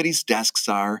 where everybody's desks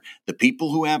are, the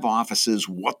people who have offices,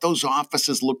 what those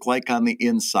offices look like on the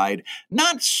inside.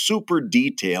 Not super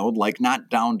detailed, like not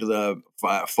down to the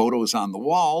photos on the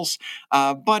walls,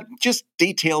 but just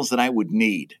details that I would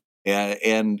need.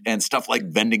 and stuff like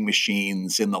vending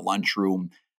machines in the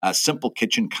lunchroom, simple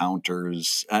kitchen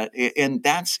counters, and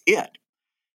that's it.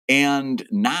 And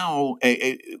now,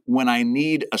 when I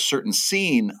need a certain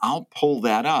scene, I'll pull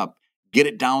that up, get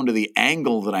it down to the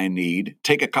angle that I need,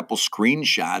 take a couple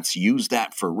screenshots, use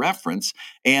that for reference,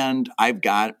 and I've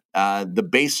got the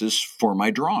basis for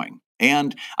my drawing.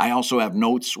 And I also have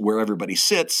notes where everybody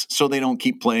sits so they don't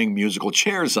keep playing musical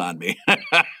chairs on me,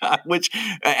 which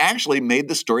actually made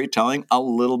the storytelling a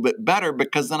little bit better,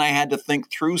 because then I had to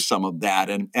think through some of that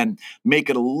and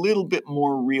make it a little bit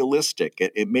more realistic.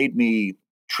 It made me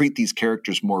treat these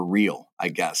characters more real, I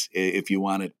guess, if you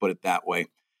want to put it that way.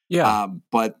 Yeah.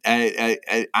 But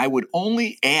I would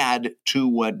only add to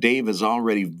what Dave has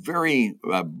already very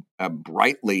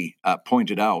brightly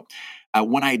pointed out.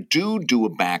 When I do a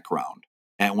background,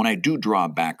 and when I do draw a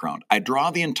background, I draw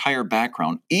the entire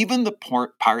background, even the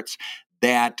parts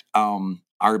that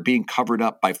are being covered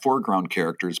up by foreground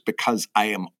characters, because I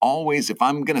am always, if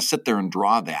I'm going to sit there and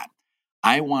draw that,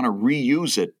 I want to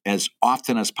reuse it as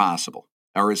often as possible,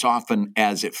 or as often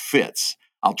as it fits.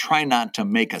 I'll try not to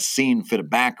make a scene fit a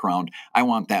background. I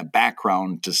want that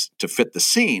background to fit the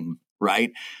scene,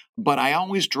 right? But I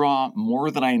always draw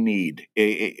more than I need,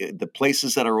 the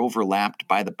places that are overlapped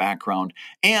by the background,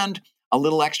 and a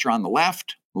little extra on the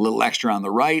left, a little extra on the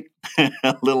right,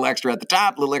 a little extra at the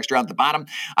top, a little extra at the bottom.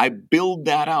 I build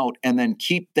that out and then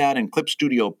keep that in Clip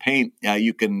Studio Paint.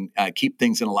 You can keep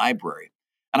things in a library.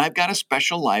 And I've got a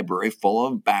special library full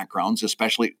of backgrounds,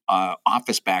 especially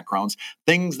office backgrounds,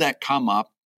 things that come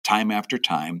up time after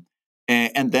time.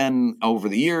 And then over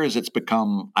the years, it's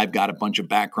become, I've got a bunch of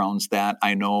backgrounds that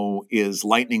I know is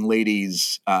Lightning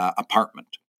Lady's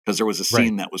apartment, because there was a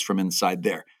scene that was from inside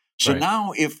there. So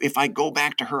now if I go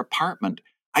back to her apartment,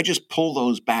 I just pull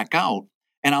those back out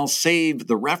and I'll save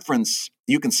the reference.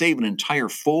 You can save an entire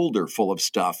folder full of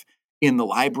stuff in the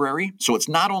library. So it's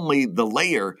not only the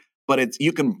layer, but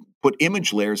you can put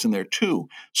image layers in there too.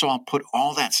 So I'll put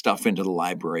all that stuff into the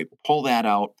library, pull that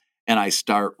out, and I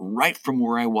start right from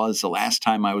where I was the last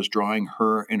time I was drawing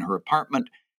her in her apartment.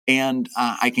 And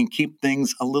I can keep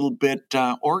things a little bit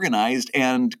organized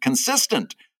and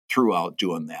consistent throughout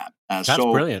doing that. That's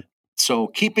brilliant. So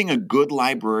keeping a good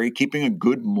library, keeping a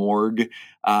good morgue,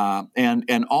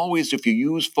 and always, if you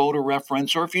use photo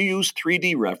reference or if you use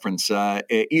 3D reference,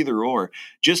 either or,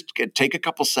 just take a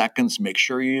couple seconds, make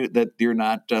sure that you're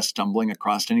not stumbling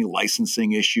across any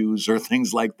licensing issues or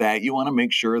things like that. You want to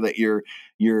make sure that you're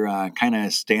kind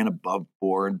of staying above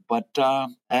board. But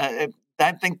I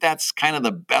think that's kind of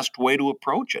the best way to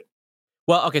approach it.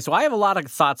 Well, okay, so I have a lot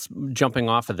of thoughts jumping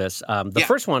off of this. The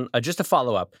first one, just to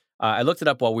follow up, I looked it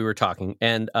up while we were talking,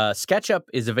 and SketchUp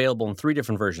is available in 3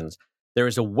 different versions. There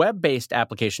is a web-based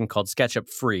application called SketchUp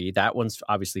Free. That one's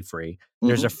obviously free.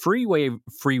 There's a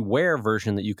freeware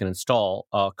version that you can install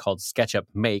called SketchUp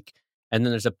Make, and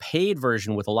then there's a paid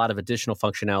version with a lot of additional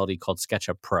functionality called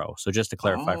SketchUp Pro. So just to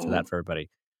clarify for everybody.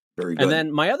 Very good. And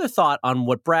then my other thought on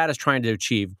what Brad is trying to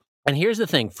achieve, and here's the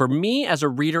thing, for me as a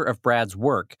reader of Brad's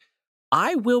work,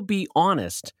 I will be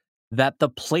honest that the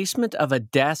placement of a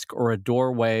desk or a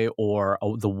doorway or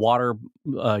the water,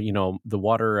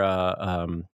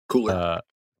 cooler.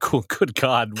 Cool. Good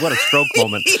God, what a stroke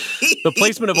moment. The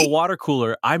placement of a water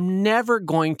cooler, I'm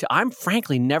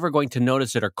frankly never going to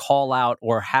notice it or call out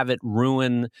or have it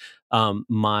ruin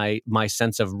my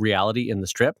sense of reality in the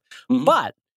strip. Mm-hmm.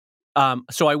 But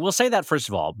so I will say that, first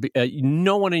of all,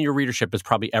 no one in your readership is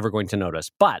probably ever going to notice.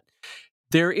 But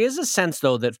there is a sense,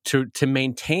 though, that to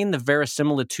maintain the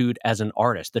verisimilitude as an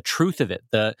artist, the truth of it,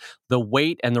 the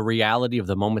weight and the reality of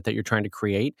the moment that you're trying to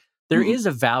create, there is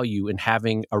a value in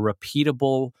having a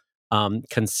repeatable,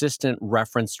 consistent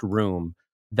referenced room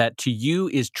that to you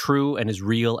is true and is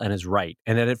real and is right.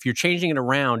 And that if you're changing it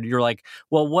around, you're like,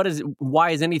 well, why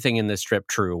is anything in this strip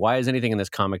true? Why is anything in this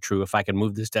comic true if I can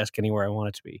move this desk anywhere I want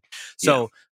it to be? So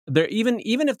there, even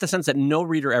if the sense that no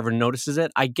reader ever notices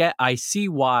it, I see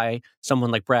why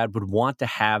someone like Brad would want to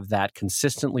have that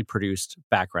consistently produced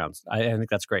backgrounds. I think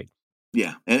that's great.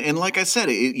 Yeah, and like I said,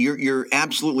 you're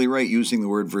absolutely right using the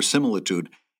word verisimilitude.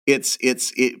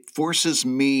 It forces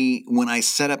me, when I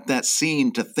set up that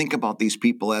scene, to think about these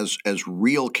people as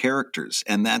real characters,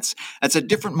 and that's a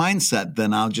different mindset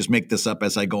than I'll just make this up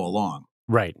as I go along.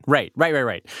 Right.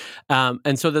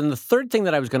 And so then the third thing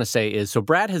that I was going to say is, so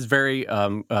Brad has very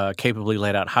capably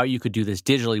laid out how you could do this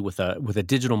digitally with a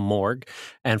digital morgue.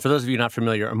 And for those of you not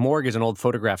familiar, a morgue is an old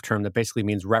photograph term that basically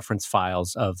means reference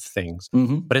files of things.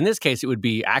 Mm-hmm. But in this case, it would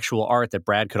be actual art that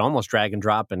Brad could almost drag and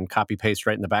drop and copy paste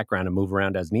right in the background and move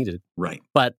around as needed. Right.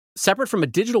 But separate from a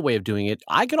digital way of doing it,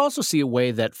 I could also see a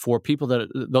way that for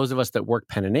those of us that work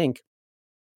pen and ink,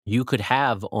 you could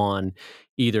have on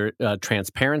either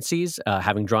transparencies,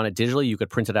 having drawn it digitally, you could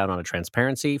print it out on a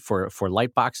transparency for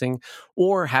light boxing,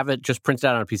 or have it just printed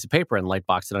out on a piece of paper and light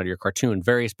box it onto your cartoon,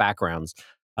 various backgrounds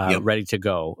Yep. ready to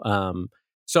go.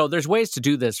 So there's ways to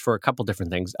do this for a couple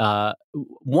different things.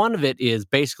 One of it is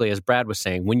basically, as Brad was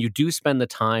saying, when you do spend the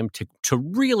time to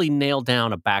really nail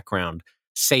down a background,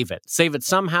 save it. Save it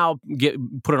somehow.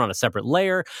 Put it on a separate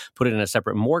layer. Put it in a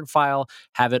separate morgue file.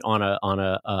 Have it on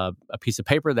a piece of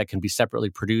paper that can be separately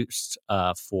produced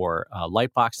for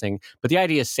lightboxing. But the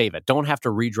idea is save it. Don't have to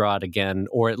redraw it again,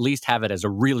 or at least have it as a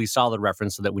really solid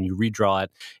reference so that when you redraw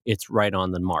it, it's right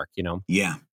on the mark.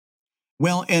 Yeah.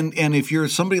 Well, and if you're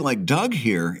somebody like Doug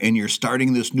here and you're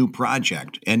starting this new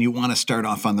project and you want to start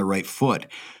off on the right foot,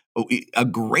 a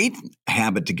great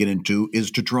habit to get into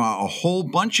is to draw a whole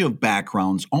bunch of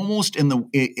backgrounds, almost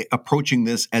approaching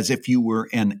this as if you were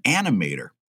an animator.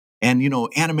 And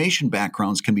animation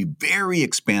backgrounds can be very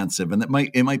expansive, and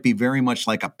it might be very much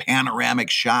like a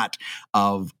panoramic shot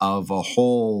of a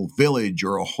whole village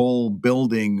or a whole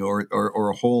building or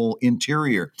a whole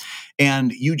interior,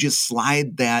 and you just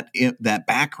slide that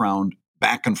background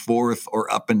back and forth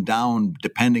or up and down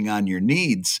depending on your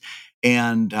needs.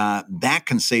 And that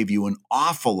can save you an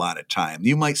awful lot of time.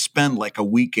 You might spend like a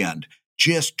weekend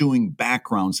just doing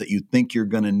backgrounds that you think you're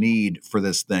going to need for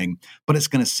this thing, but it's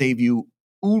going to save you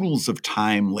oodles of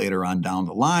time later on down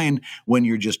the line when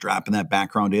you're just dropping that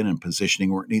background in and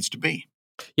positioning where it needs to be.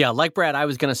 Yeah, like Brad, I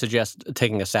was going to suggest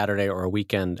taking a Saturday or a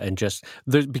weekend and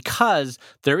because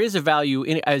there is a value,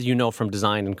 as you know from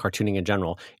design and cartooning in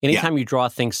general, anytime you draw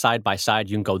things side by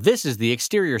side, you can go, this is the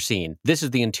exterior scene, this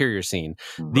is the interior scene.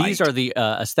 Right. These are the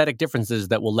aesthetic differences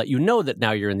that will let you know that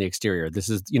now you're in the exterior. This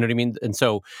is, you know what I mean? And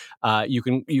so you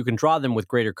can draw them with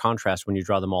greater contrast when you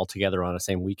draw them all together on the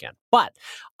same weekend. But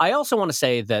I also want to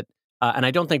say that, and I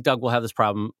don't think Doug will have this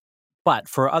problem, but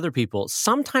for other people,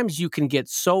 sometimes you can get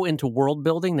so into world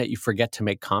building that you forget to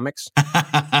make comics.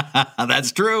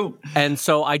 That's true. And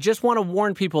so I just want to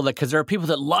warn people that, because there are people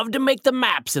that love to make the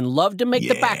maps and love to make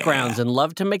the backgrounds and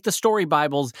love to make the story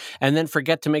Bibles and then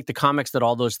forget to make the comics that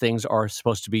all those things are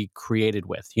supposed to be created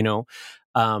with,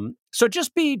 So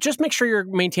just make sure you're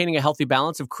maintaining a healthy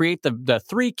balance of create the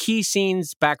three key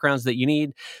scenes backgrounds that you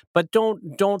need, but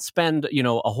don't spend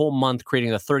a whole month creating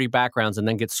the 30 backgrounds and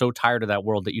then get so tired of that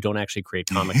world that you don't actually create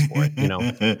comics for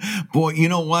it. Boy, you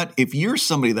know what? If you're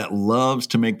somebody that loves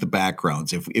to make the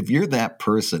backgrounds, if you're that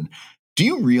person, do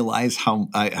you realize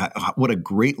what a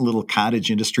great little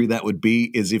cottage industry that would be?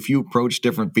 Is if you approach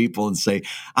different people and say,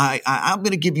 I'm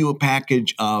going to give you a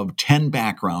package of 10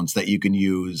 backgrounds that you can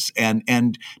use,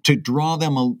 and to draw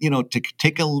them, to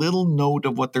take a little note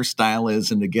of what their style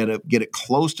is and to get it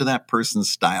close to that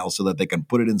person's style so that they can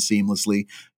put it in seamlessly.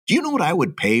 Do you know what I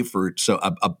would pay for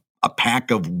a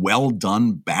pack of well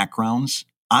done backgrounds?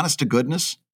 Honest to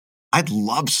goodness, I'd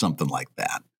love something like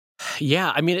that.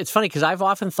 Yeah, I mean, it's funny because I've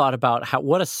often thought about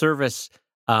what a service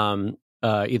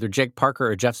either Jake Parker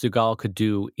or Jeff Zugal could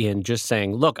do in just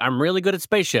saying, look, I'm really good at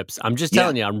spaceships. I'm just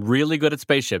telling you, I'm really good at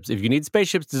spaceships. If you need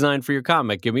spaceships designed for your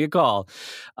comic, give me a call.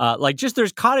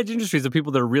 There's cottage industries of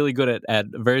people that are really good at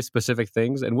very specific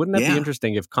things. And wouldn't that be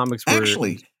interesting if comics were...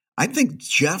 Actually, I think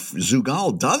Jeff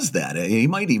Zugal does that. He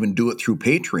might even do it through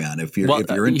Patreon if you're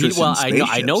interested in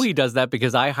spaceships. I know he does that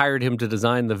because I hired him to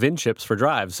design the Vinships for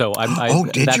Drive. So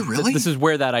did you really? This is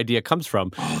where that idea comes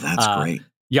from. Oh, that's great.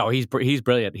 Yeah, he's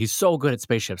brilliant. He's so good at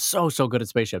spaceships. So good at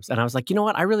spaceships. And I was like, you know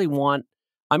what? I'm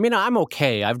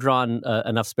okay. I've drawn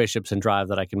enough spaceships in Drive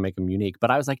that I can make them unique.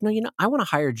 But I was like, no, I want to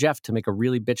hire Jeff to make a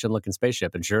really bitchin' looking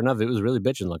spaceship. And sure enough, it was really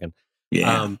bitchin' looking.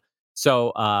 Yeah.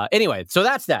 Anyway, so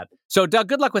that's that. So Doug,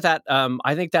 good luck with that.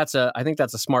 I think that's a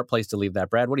smart place to leave that.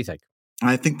 Brad, what do you think?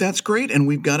 I think that's great. And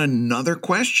we've got another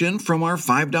question from our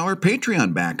 $5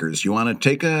 Patreon backers. You want to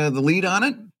take the lead on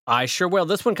it? I sure will.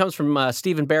 This one comes from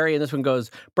Stephen Barry, and this one goes,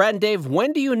 Brad and Dave,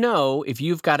 when do you know if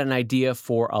you've got an idea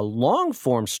for a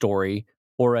long-form story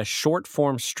or a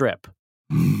short-form strip?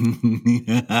 I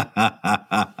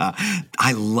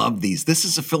love these. This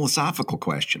is a philosophical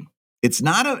question. It's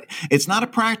not a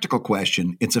practical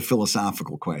question. It's a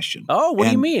philosophical question. Oh, what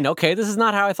do you mean? Okay, this is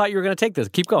not how I thought you were going to take this.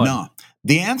 Keep going. No,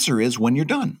 the answer is when you're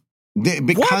done.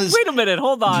 Because what? Wait a minute,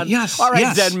 hold on. Yes, all right,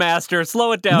 yes. Zen Master,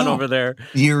 slow it down over there.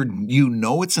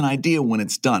 It's an idea when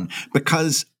it's done.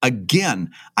 Because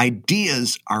again,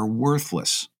 ideas are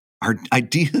worthless. Our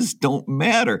ideas don't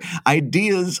matter.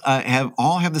 Ideas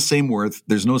all have the same worth.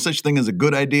 There's no such thing as a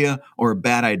good idea or a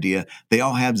bad idea. They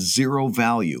all have zero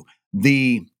value.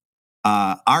 The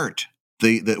art,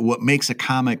 what makes a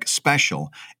comic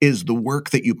special is the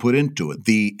work that you put into it,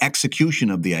 the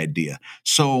execution of the idea.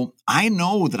 So I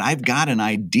know that I've got an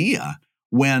idea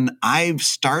when I've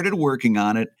started working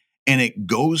on it and it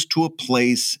goes to a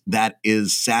place that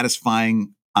is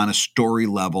satisfying on a story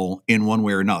level in one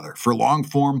way or another. For long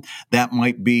form, that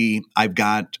might be I've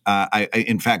got.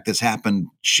 In fact, this happened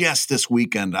just this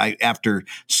weekend. After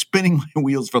spinning my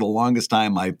wheels for the longest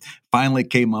time, I finally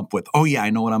came up with, oh yeah, I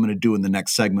know what I'm going to do in the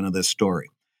next segment of this story.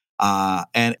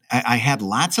 And I had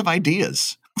lots of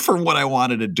ideas for what I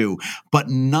wanted to do, but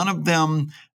none of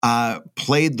them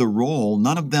played the role.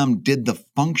 None of them did the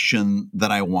function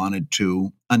that I wanted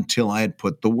to until I had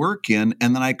put the work in,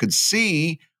 and then I could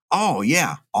see, oh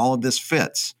yeah, all of this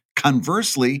fits.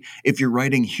 Conversely, if you're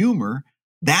writing humor,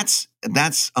 that's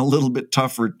a little bit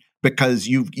tougher because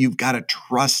you've got to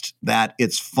trust that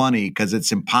it's funny, because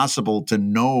it's impossible to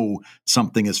know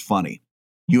something is funny.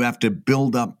 You have to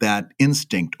build up that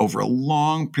instinct over a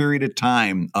long period of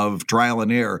time of trial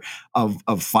and error, of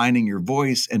finding your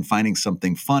voice and finding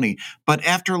something funny. But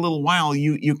after a little while,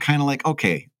 you kind of like,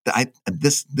 okay,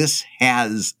 this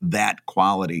has that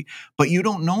quality, but you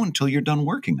don't know until you're done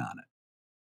working on it.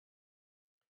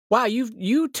 Wow,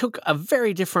 you took a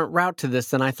very different route to this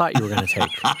than I thought you were going to take.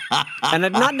 And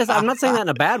I'm not saying that in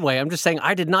a bad way. I'm just saying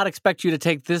I did not expect you to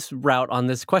take this route on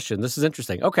this question. This is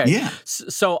interesting. Okay. Yeah.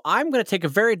 So I'm going to take a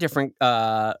very different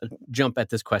jump at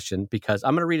this question, because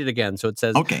I'm going to read it again. So it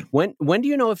says, okay, when do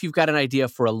you know if you've got an idea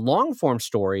for a long form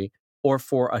story or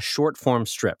for a short form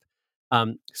strip?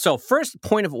 So first,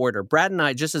 point of order, Brad and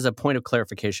I, just as a point of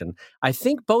clarification, I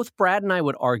think both Brad and I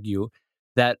would argue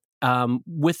that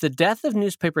with the death of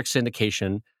newspaper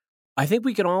syndication, I think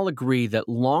we can all agree that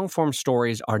long-form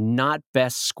stories are not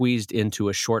best squeezed into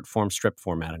a short-form strip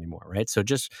format anymore, right? So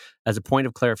just as a point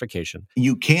of clarification.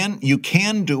 You can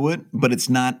do it, but it's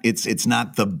not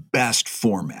the best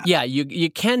format. Yeah, you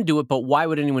can do it, but why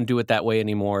would anyone do it that way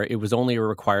anymore? It was only a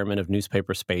requirement of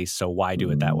newspaper space, so why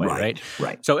do it that way, right?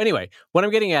 Right. So anyway, what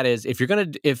I'm getting at is if you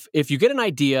get an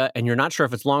idea and you're not sure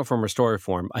if it's long form or story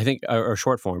form, I think, or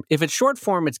short form. If it's short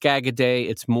form, it's gag-a-day,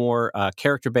 it's more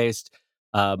character-based,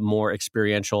 more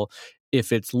experiential.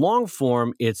 If it's long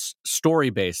form, it's story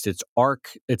based. It's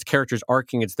characters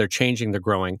arcing. They're changing. They're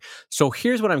growing. So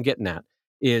here's what I'm getting at: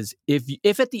 is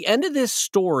if at the end of this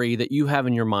story that you have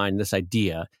in your mind, this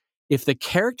idea, if the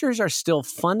characters are still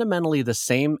fundamentally the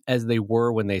same as they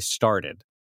were when they started,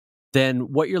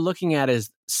 then what you're looking at is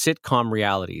sitcom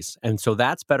realities, and so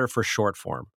that's better for short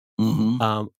form.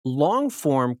 Mm-hmm. Long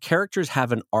form, characters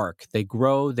have an arc. They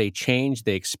grow. They change.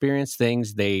 They experience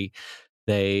things. The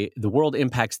world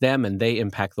impacts them and they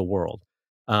impact the world.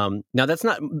 Now, that's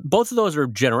not, both of those are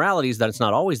generalities, that it's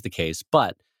not always the case.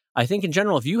 But I think in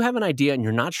general, if you have an idea and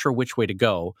you're not sure which way to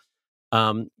go,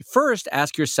 first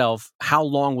ask yourself, how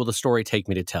long will the story take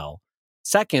me to tell?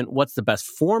 Second, what's the best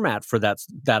format for that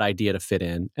idea to fit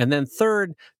in? And then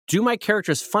third, do my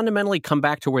characters fundamentally come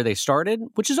back to where they started?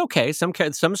 Which is okay.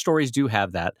 Some stories do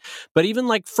have that. But even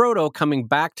like Frodo coming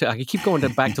back to, I keep going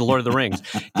back to Lord of the Rings.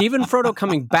 Even Frodo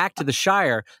coming back to the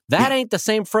Shire, that ain't the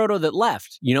same Frodo that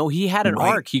left. You know, he had an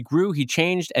arc. He grew, he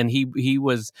changed, and he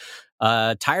was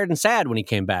tired and sad when he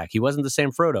came back. He wasn't the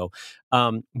same Frodo.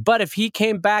 But if he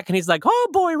came back and he's like, oh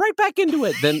boy, right back into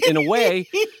it, then in a way,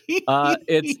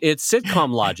 it's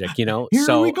sitcom logic, you know?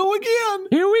 Here we go again.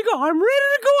 Here we go. I'm ready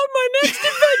to go on my next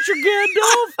adventure,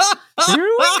 Gandalf. Here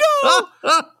we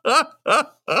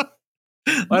go.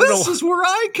 This is where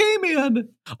I came in.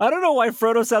 I don't know why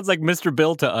Frodo sounds like Mr.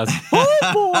 Bill to us. Oh,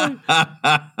 boy.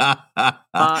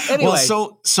 Anyway.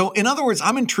 Well, so in other words,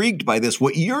 I'm intrigued by this.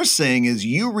 What you're saying is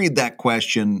you read that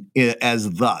question as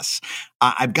thus.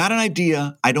 I've got an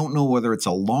idea. I don't know whether it's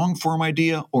a long form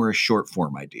idea or a short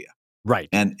form idea. Right.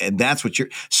 And that's what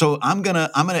so I'm going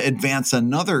to advance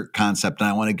another concept, and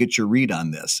I want to get your read on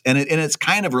this. And it's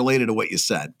kind of related to what you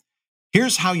said.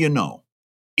 Here's how you know.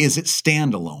 Is it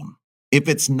standalone? If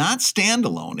it's not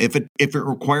standalone, if it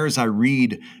requires I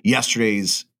read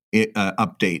yesterday's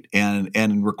update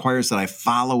and requires that I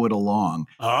follow it along,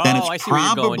 then it's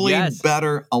probably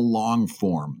better a long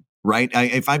form, right?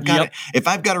 If I've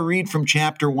got to read from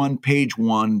chapter 1, page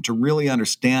 1 to really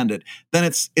understand it, then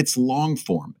it's long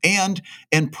form and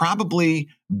probably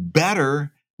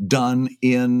better done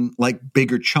in like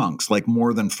bigger chunks, like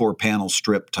more than 4-panel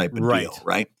strip type of deal,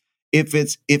 right? If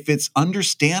it's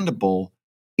understandable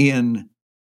in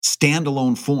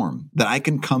standalone form, that I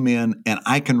can come in and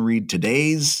I can read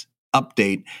today's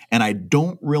update and I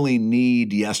don't really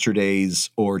need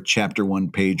yesterday's or chapter 1,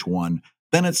 page 1,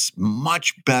 then it's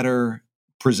much better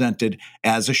presented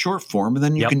as a short form. And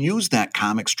then you can use that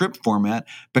comic strip format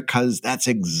because that's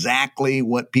exactly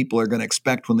what people are going to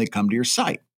expect when they come to your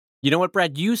site. You know what,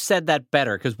 Brad? You said that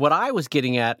better, because what I was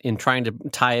getting at in trying to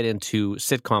tie it into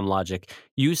sitcom logic,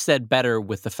 you said better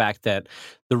with the fact that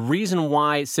the reason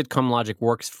why sitcom logic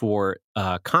works for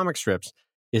comic strips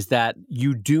is that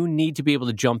you do need to be able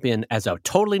to jump in as a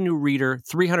totally new reader,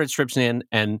 300 strips in,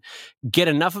 and get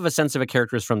enough of a sense of a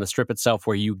characters from the strip itself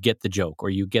where you get the joke or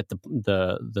you get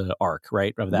the arc,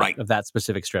 right, of that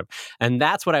specific strip. And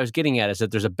that's what I was getting at, is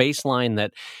that there's a baseline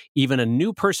that even a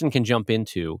new person can jump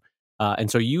into.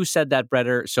 And so you said that,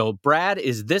 Brad. So Brad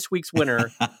is this week's winner.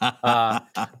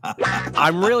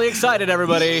 I'm really excited,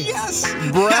 everybody. Yes.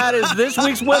 Brad is this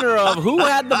week's winner of Who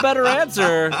Had the Better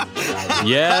Answer?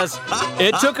 Yes.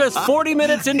 It took us 40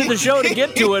 minutes into the show to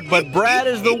get to it, but Brad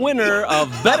is the winner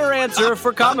of Better Answer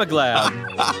for Comic Lab.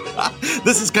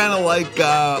 This is kind of like,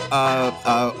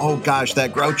 oh gosh,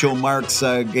 that Groucho Marx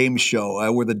game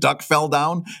show where the duck fell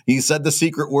down. He said the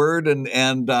secret word,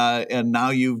 and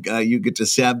now you get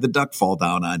to have the duck fall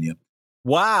down on you.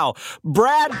 Wow.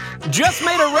 Brad just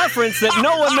made a reference that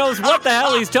no one knows what the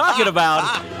hell he's talking about.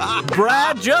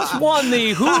 Brad just won the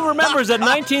Who Remembers a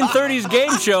 1930s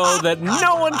game show that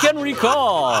no one can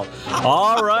recall.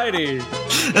 All righty.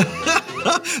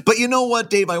 But you know what,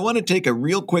 Dave? I want to take a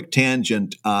real quick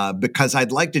tangent because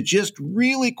I'd like to just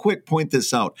really quick point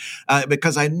this out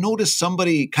because I noticed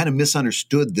somebody kind of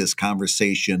misunderstood this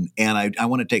conversation, and I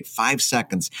want to take 5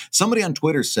 seconds. Somebody on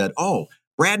Twitter said, oh,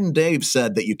 Brad and Dave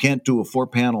said that you can't do a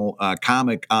 4-panel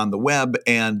comic on the web,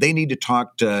 and they need to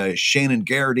talk to Shannon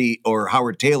Garrity or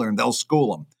Howard Taylor, and they'll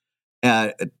school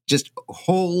them. Just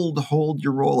hold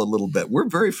your roll a little bit. We're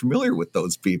very familiar with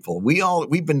those people.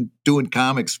 We've been doing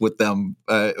comics with them.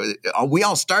 We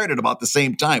all started about the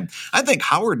same time. I think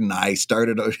Howard and I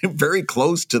started very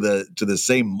close to the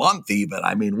same month. Even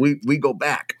I mean, we go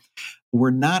back.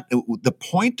 The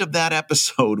point of that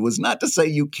episode was not to say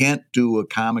you can't do a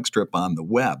comic strip on the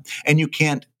web, and you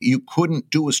couldn't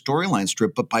do a storyline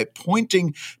strip, but by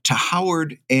pointing to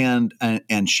Howard and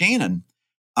Shannon,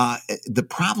 the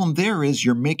problem there is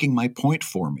you're making my point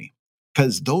for me,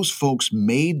 because those folks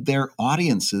made their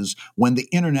audiences when the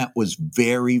internet was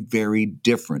very, very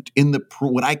different in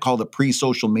what I call the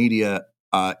pre-social media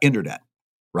internet.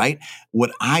 Right?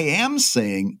 What I am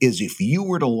saying is if you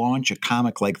were to launch a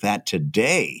comic like that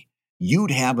today, you'd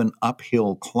have an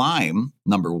uphill climb,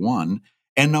 number one.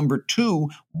 And number two,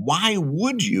 why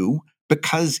would you?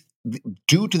 Because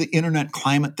due to the internet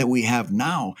climate that we have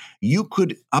now, you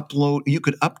could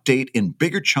update in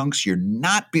bigger chunks. You're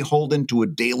not beholden to a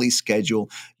daily schedule.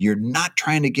 You're not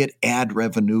trying to get ad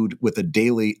revenued with a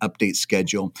daily update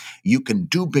schedule. You can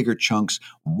do bigger chunks.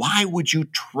 Why would you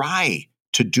try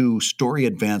to do story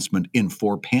advancement in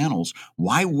 4 panels?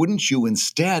 Why wouldn't you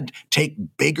instead take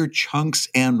bigger chunks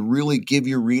and really give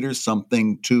your readers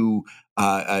something to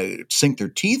sink their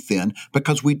teeth in?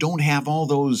 Because we don't have all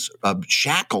those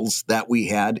shackles that we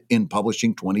had in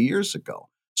publishing 20 years ago.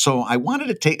 So I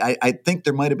wanted to I think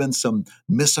there might have been some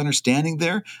misunderstanding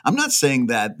there. I'm not saying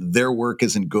that their work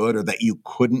isn't good or that you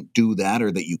couldn't do that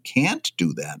or that you can't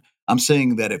do that. I'm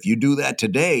saying that if you do that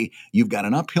today, you've got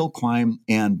an uphill climb.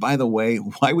 And by the way,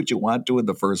 why would you want to in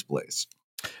the first place?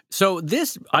 So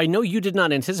I know you did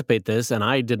not anticipate this, and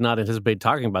I did not anticipate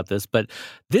talking about this, but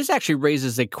this actually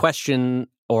raises a question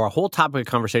or a whole topic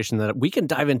of conversation that we can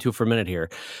dive into for a minute here,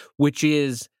 which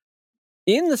is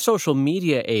in the social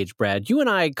media age, Brad, you and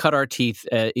I cut our teeth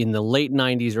in the late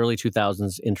 90s, early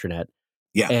 2000s internet.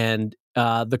 Yeah. And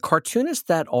the cartoonists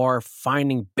that are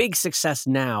finding big success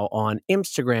now on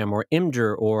Instagram or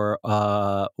Imgur or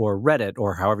Reddit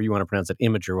or however you want to pronounce it,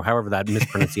 Imager, or however that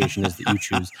mispronunciation is that you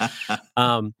choose.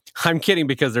 I'm kidding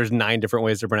because there's 9 different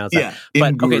ways to pronounce that.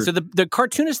 But Imgur. okay, so the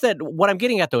cartoonists what I'm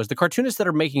getting at though is the cartoonists that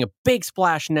are making a big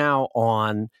splash now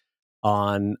on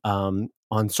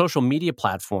social media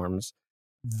platforms,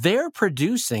 they're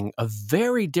producing a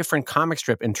very different comic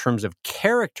strip in terms of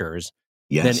characters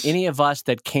than any of us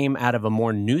that came out of a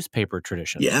more newspaper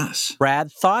tradition. Yes.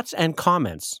 Brad, thoughts and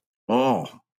comments? Oh,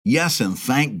 yes, and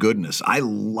thank goodness. I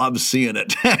love seeing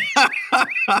it.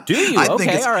 Do you?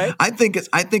 Okay, all right. I think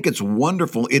it's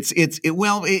wonderful.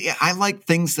 I like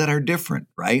things that are different,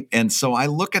 right? And so I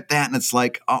look at that and it's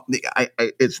like,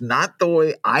 it's not the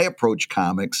way I approach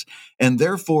comics, and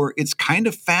therefore it's kind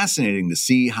of fascinating to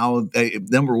see how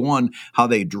number one, how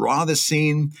they draw the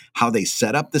scene, how they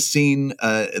set up the scene,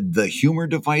 the humor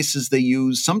devices they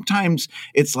use. Sometimes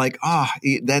it's like,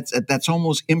 that's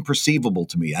almost imperceivable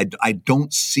to me. I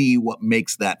don't see what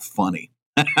makes that funny.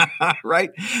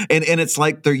 Right, and it's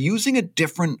like they're using a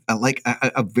different, like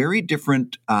a very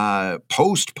different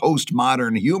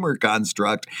postmodern humor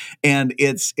construct, and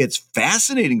it's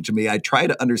fascinating to me. I try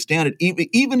to understand it,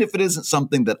 even if it isn't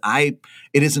something that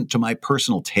it isn't to my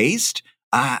personal taste.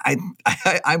 I'm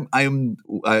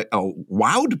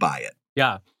wowed by it.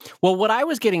 Yeah. Well, what I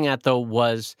was getting at though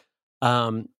was,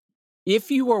 um,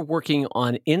 if you are working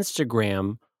on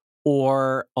Instagram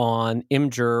or on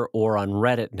Imgur or on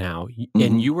Reddit now,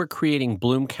 and Hmm. you were creating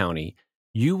Bloom County,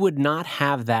 you would not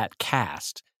have that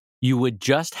cast. You would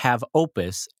just have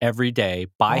Opus every day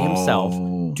by himself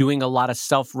Oh, doing a lot of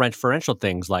self-referential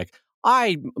things like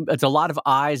it's a lot of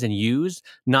I's and U's,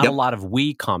 not a yep. lot of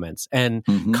we comments. And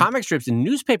Hmm. comic strips in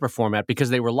newspaper format,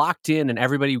 because they were locked in and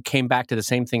everybody came back to the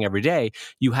same thing every day,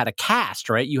 you had a cast,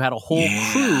 right? You had a whole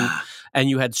crew Yeah.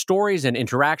 and you had stories and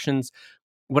interactions.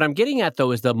 What I'm getting at,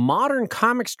 though, is the modern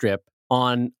comic strip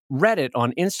on Reddit,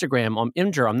 on Instagram, on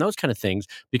Imgur, on those kind of things,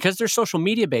 because they're social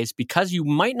media based, because you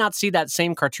might not see that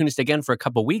same cartoonist again for a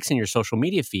couple of weeks in your social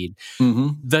media feed. Hmm.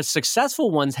 The successful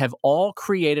ones have all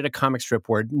created a comic strip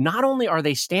where not only are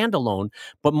they standalone,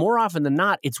 but more often than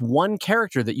not, it's one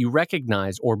character that you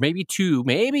recognize, or maybe two,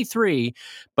 maybe three,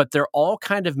 but they're all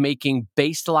kind of making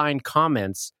baseline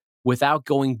comments without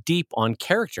going deep on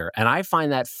character. And I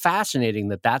find that fascinating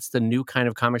that that's the new kind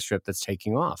of comic strip that's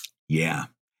taking off. Yeah.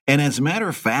 And as a matter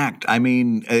of fact, I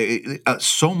mean,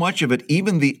 so much of it,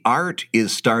 even the art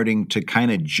is starting to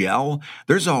kind of gel.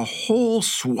 There's a whole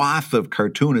swath of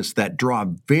cartoonists that draw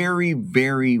very,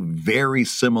 very, very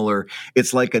similar.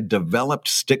 It's like a developed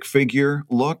stick figure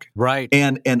look, Right.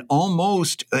 and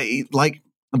almost like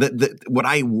what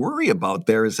I worry about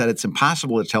there is that it's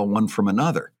impossible to tell one from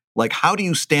another. Like, how do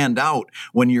you stand out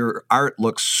when your art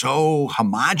looks so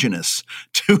homogenous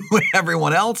to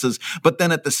everyone else's? But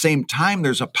then at the same time,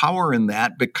 there's a power in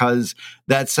that because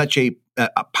that's such a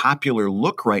popular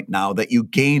look right now that you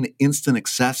gain instant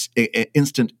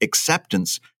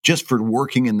acceptance just for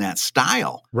working in that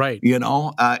style. Right.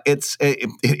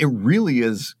 It really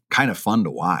is kind of fun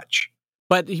to watch.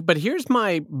 But here's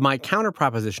my counter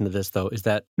proposition to this, though, is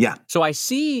that Yeah. so I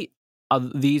see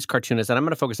these cartoonists, and I'm going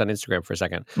to focus on Instagram for a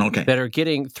second, Okay. that are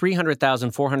getting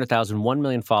 300,000, 400,000, 1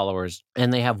 million followers,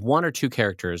 and they have one or two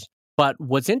characters. But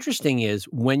what's interesting is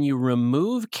when you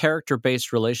remove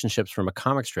character-based relationships from a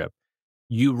comic strip,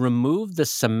 you remove the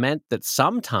cement that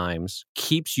sometimes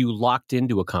keeps you locked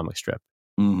into a comic strip.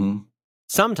 Hmm.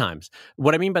 Sometimes.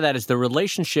 What I mean by that is the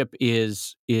relationship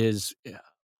is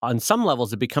on some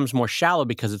levels it becomes more shallow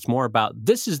because it's more about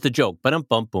this is the joke, bum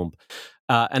bum boom,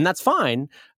 and that's fine.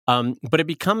 But it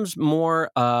becomes more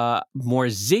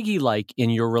Ziggy like in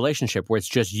your relationship, where it's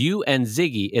just you and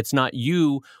Ziggy. It's not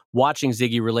you watching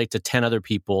Ziggy relate to 10 other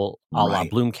people, a la Right.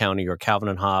 Bloom County or Calvin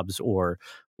and Hobbes or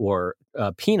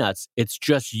Peanuts. It's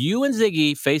just you and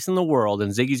Ziggy facing the world,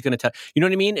 and Ziggy's going to tell. You know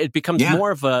what I mean? It becomes Yeah.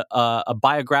 more of a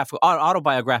biographical,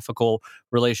 autobiographical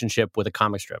relationship with a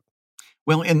comic strip.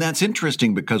 Well, and that's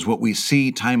interesting because what we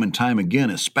see time and time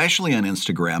again, especially on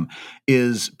Instagram,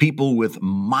 is people with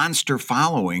monster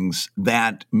followings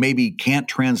that maybe can't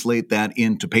translate that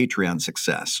into Patreon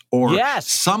success. Or Yes,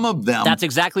 some of them. that's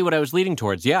exactly what I was leading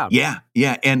towards. Yeah.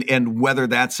 Yeah. And whether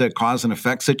that's a cause and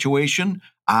effect situation,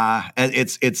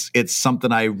 it's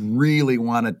something I really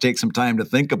want to take some time to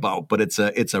think about, but it's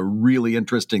a really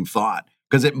interesting thought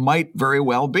because it might very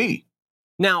well be.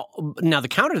 Now the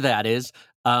counter to that is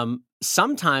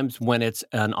sometimes when it's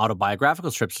an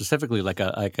autobiographical strip, specifically like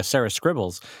a Sarah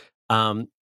Scribbles,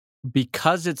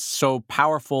 because it's so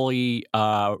powerfully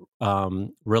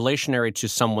relationary to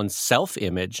someone's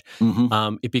self-image,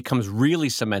 Hmm. it becomes really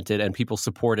cemented, and people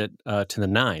support it to the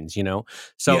nines.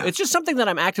 So Yeah. it's just something that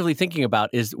I'm actively thinking about.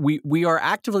 Is we are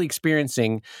actively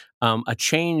experiencing a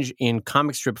change in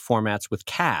comic strip formats with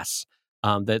casts.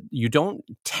 That you don't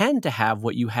tend to have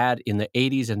what you had in the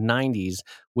 80s and 90s,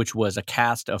 which was a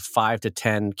cast of 5 to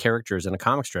 10 characters in a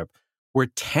comic strip. We're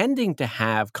tending to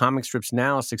have comic strips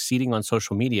now succeeding on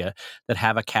social media that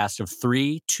have a cast of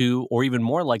 3, 2, or even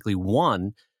more likely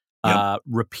one Yep.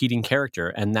 repeating character.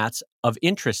 And that's of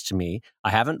interest to me.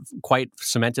 I haven't quite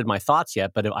cemented my thoughts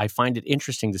yet, but I find it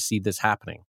interesting to see this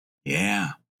happening.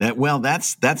 Yeah.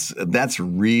 That's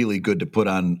really good to put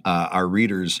on our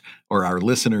readers or our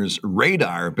listeners'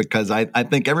 radar because I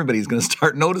think everybody's going to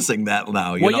start noticing that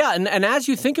now. Well, yeah, and as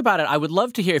you think about it, I would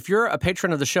love to hear, if you're a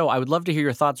patron of the show, I would love to hear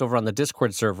your thoughts over on the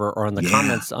Discord server or on the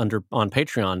comments on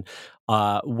Patreon.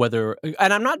 Whether,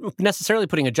 and I'm not necessarily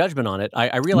putting a judgment on it.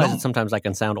 I realize No. that sometimes I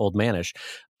can sound old manish.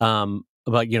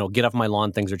 But get off my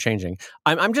lawn, things are changing.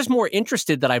 I'm just more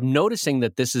interested that I'm noticing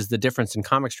that this is the difference in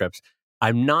comic strips.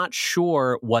 I'm not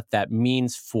sure what that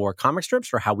means for comic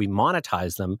strips or how we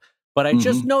monetize them, but I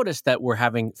just Mhm. noticed that we're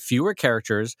having fewer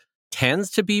characters,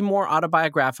 tends to be more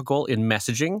autobiographical in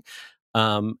messaging,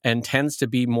 and tends to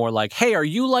be more like, hey, are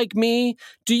you like me?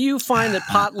 Do you find that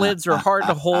pot lids are hard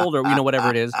to hold, or whatever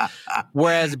it is?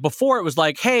 Whereas before it was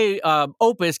like, hey,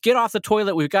 Opus, get off the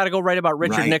toilet. We've got to go write about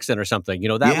Richard Right. Nixon or something.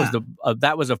 That was Yeah.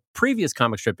 that was a previous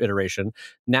comic strip iteration.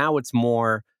 Now it's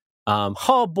more,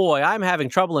 oh boy, I'm having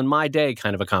trouble in my day,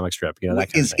 kind of a comic strip. That kind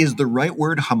of Is thing. the right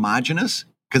word homogenous?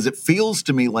 Because it feels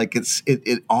to me like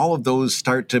it all of those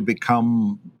start to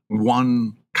become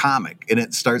one comic, and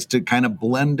it starts to kind of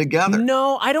blend together.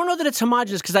 No, I don't know that it's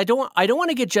homogenous because I don't want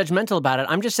to get judgmental about it.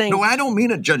 I'm just saying. No, I don't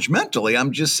mean it judgmentally.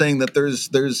 I'm just saying that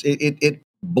it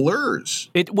blurs.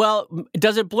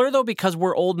 Does it blur though because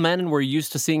we're old men and we're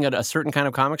used to seeing a certain kind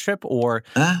of comic strip, or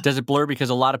does it blur because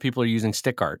a lot of people are using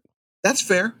stick art? That's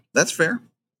fair. That's fair.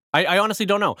 I honestly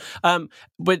don't know.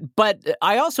 But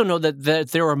I also know that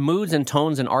there are moods and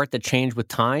tones in art that change with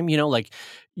time. Like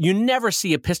you never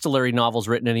see epistolary novels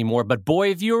written anymore. But boy,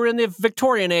 if you were in the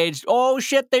Victorian age, oh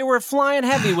shit, they were flying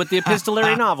heavy with the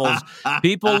epistolary novels.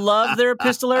 People loved their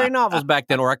epistolary novels back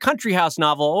then. Or a country house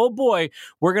novel. Oh boy,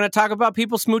 we're going to talk about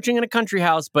people smooching in a country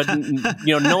house, but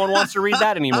no one wants to read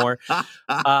that anymore.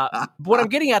 What I'm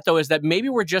getting at though is that maybe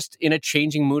we're just in a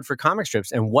changing mood for comic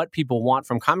strips, and what people want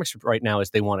from comic strips right now is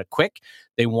they want it quick.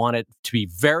 They want it to be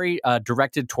very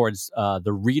directed towards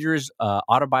the reader's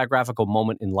autobiographical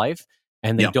moment in life.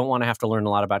 And they don't want to have to learn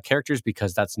a lot about characters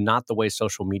because that's not the way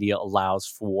social media allows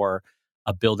for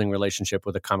a building relationship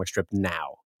with a comic strip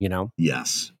now,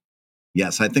 Yes.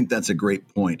 Yes, I think that's a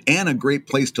great point and a great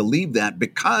place to leave that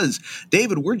because,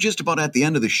 David, we're just about at the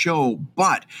end of the show,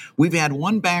 but we've had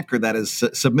one backer that has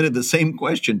submitted the same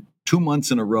question 2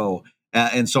 months in a row.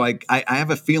 And so I have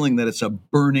a feeling that it's a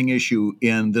burning issue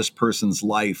in this person's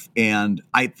life. And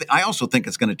I also think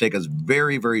it's going to take us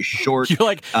very, very short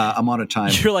amount of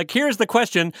time. You're like, here's the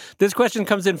question. This question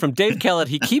comes in from Dave Kellett.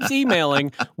 He keeps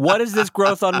emailing, what is this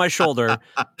growth on my shoulder?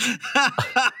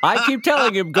 I keep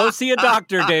telling him, go see a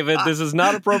doctor, David. This is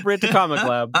not appropriate to Comic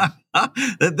Lab.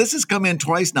 This has come in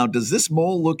twice now. Does this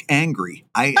mole look angry?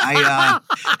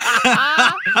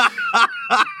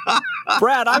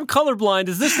 Brad, I'm colorblind.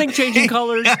 Is this thing changing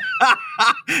colors?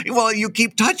 Well, you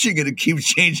keep touching it. It keeps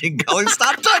changing colors.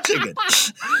 Stop touching it.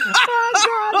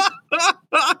 Oh,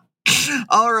 God.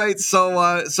 All right.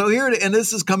 So here, and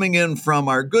this is coming in from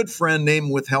our good friend, name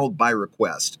withheld by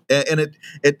request. And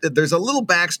there's a little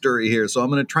backstory here. So I'm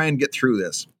going to try and get through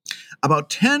this. About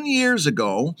 10 years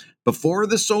ago, before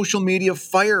the social media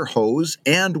fire hose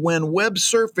and when web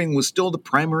surfing was still the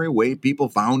primary way people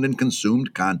found and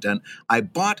consumed content, I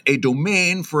bought a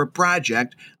domain for a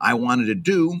project I wanted to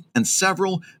do and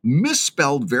several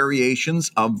misspelled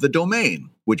variations of the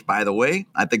domain, which, by the way,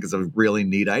 I think is a really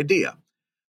neat idea.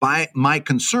 My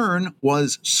concern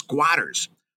was squatters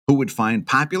who would find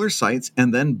popular sites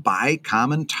and then buy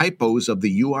common typos of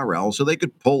the URL so they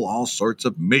could pull all sorts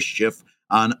of mischief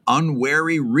on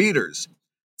unwary readers.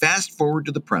 Fast forward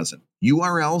to the present.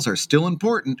 URLs are still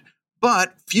important,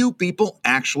 but few people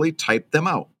actually type them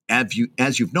out. As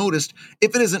you've noticed,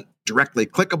 if it isn't directly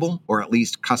clickable or at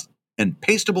least cut and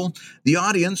pastable, the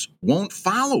audience won't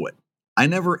follow it. I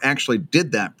never actually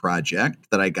did that project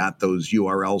that I got those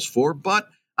URLs for, but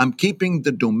I'm keeping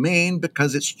the domain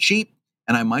because it's cheap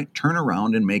and I might turn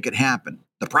around and make it happen.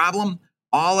 The problem?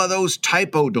 All of those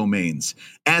typo domains.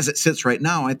 As it sits right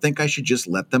now, I think I should just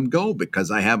let them go because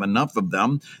I have enough of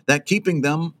them that keeping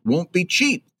them won't be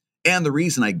cheap. And the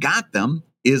reason I got them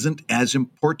isn't as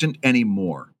important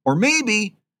anymore. Or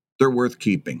maybe they're worth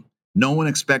keeping. No one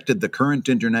expected the current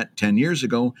internet 10 years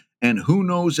ago, and who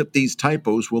knows if these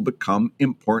typos will become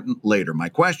important later. My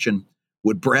question,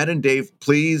 would Brad and Dave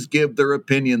please give their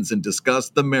opinions and discuss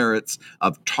the merits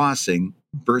of tossing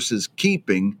versus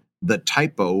keeping the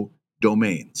typo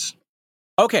domains?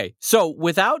 Okay, so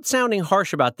without sounding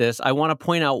harsh about this, I want to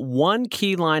point out one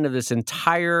key line of this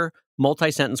entire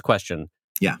multi-sentence question.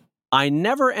 Yeah. I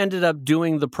never ended up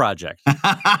doing the project.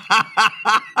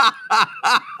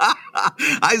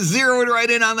 I zeroed right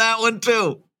in on that one,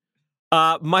 too.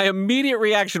 My immediate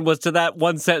reaction was to that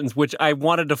one sentence, which I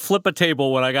wanted to flip a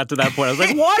table when I got to that point. I was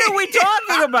like, what are we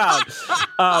talking about?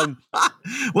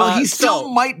 Well, he still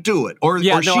might do it, or she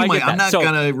might. I'm not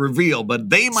going to reveal, but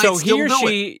they might still do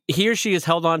it. He or she has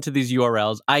held on to these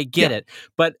URLs. I get it.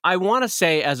 But I want to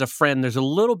say, as a friend, there's a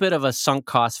little bit of a sunk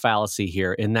cost fallacy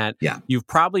here in that you've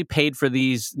probably paid for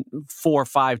these 4,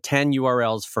 5, 10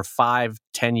 URLs for 5,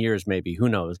 10 years, maybe. Who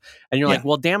knows? And you're like,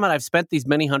 well, damn it, I've spent these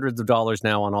many hundreds of dollars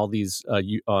now on all these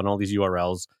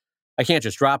URLs. I can't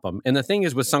just drop them. And the thing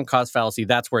is with sunk cost fallacy,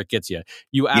 that's where it gets you.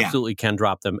 You absolutely can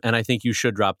drop them, and I think you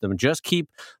should drop them. Just keep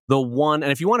the one,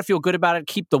 and if you want to feel good about it,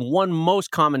 keep the one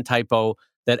most common typo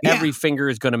that every finger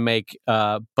is going to make,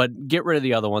 but get rid of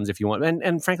the other ones if you want.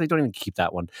 And frankly, don't even keep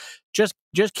that one. Just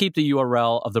keep the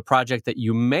URL of the project that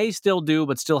you may still do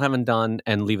but still haven't done,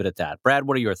 and leave it at that. Brad,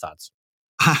 what are your thoughts?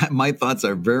 My thoughts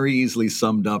are very easily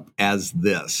summed up as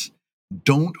this.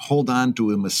 Don't hold on to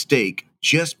a mistake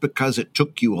just because it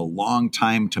took you a long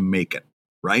time to make it,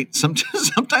 right?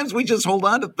 Sometimes we just hold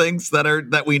on to things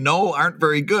that we know aren't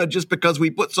very good just because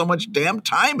we put so much damn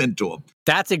time into them.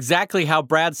 That's exactly how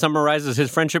Brad summarizes his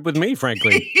friendship with me,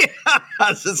 frankly.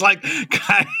 Yes, it's like,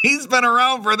 God, he's been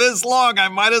around for this long. I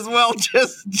might as well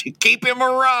just keep him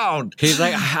around. He's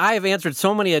like, I have answered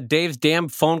so many of Dave's damn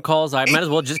phone calls. I might as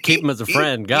well just keep him as a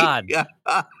friend. God.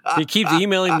 He keeps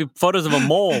emailing me photos of a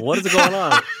mole. What is going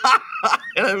on?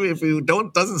 If he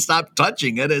doesn't stop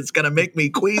touching it, it's going to make me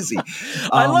queasy.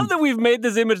 I love that we've made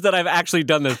this image that I've actually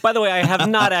done this. By the way, I have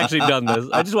not actually done this.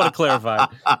 I just want to clarify.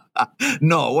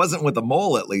 No, it wasn't with a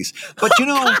mole, at least. But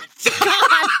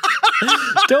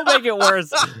don't make it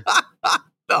worse.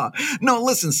 No,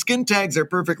 listen, skin tags are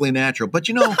perfectly natural. But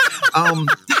no,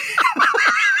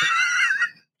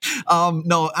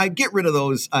 I get rid of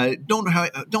those. Don't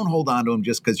hold on to them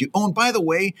just because you own. By the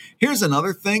way, here's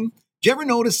another thing. Do you ever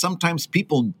notice sometimes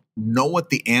people know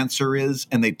what the answer is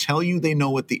and they tell you they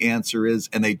know what the answer is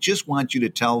and they just want you to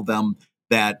tell them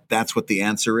that that's what the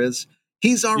answer is?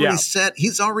 He's already said,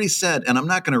 and I'm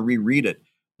not going to reread it,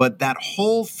 but that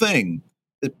whole thing,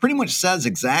 it pretty much says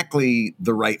exactly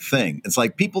the right thing. It's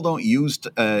like people don't use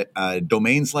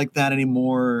domains like that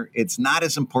anymore. It's not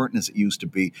as important as it used to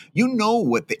be. You know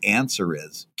what the answer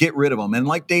is. Get rid of them. And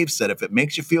like Dave said, if it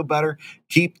makes you feel better,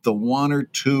 keep the one or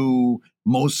two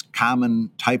most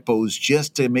common typos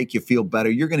just to make you feel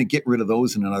better. You're going to get rid of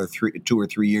those in another 2 or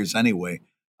 3 years anyway.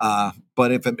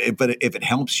 But if it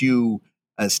helps you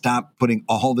stop putting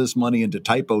all this money into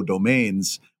typo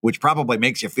domains, which probably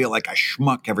makes you feel like a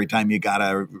schmuck every time you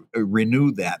gotta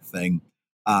renew that thing,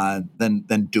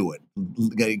 then do it.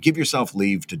 Give yourself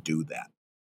leave to do that.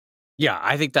 Yeah,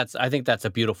 I think that's a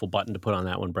beautiful button to put on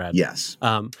that one, Brad. Yes.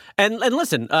 And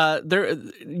listen,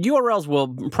 URLs will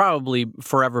probably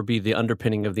forever be the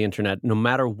underpinning of the internet, no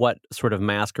matter what sort of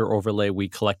mask or overlay we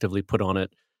collectively put on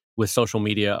it with social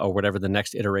media or whatever the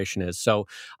next iteration is. So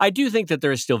I do think that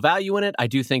there is still value in it. I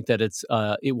do think that it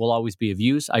will always be of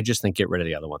use. I just think get rid of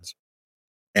the other ones.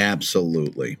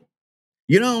 Absolutely.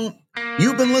 You've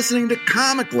been listening to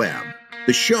Comic Lab,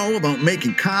 the show about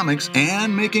making comics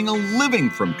and making a living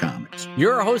from comics.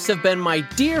 Your hosts have been my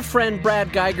dear friend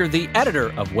Brad Geiger, the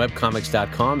editor of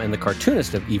webcomics.com and the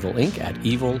cartoonist of Evil Inc. at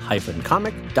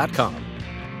evil-comic.com.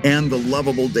 And the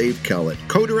lovable Dave Kellett,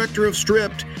 co-director of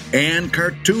Stripped and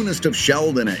cartoonist of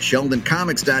Sheldon at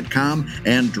sheldoncomics.com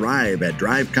and Drive at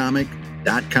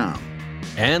drivecomic.com.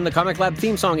 And the Comic Lab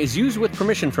theme song is used with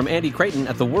permission from Andy Creighton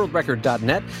at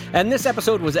theworldrecord.net. And this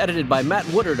episode was edited by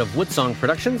Matt Woodard of Woodsong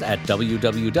Productions at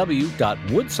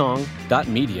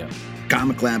www.woodsong.media.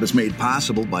 Comic Lab is made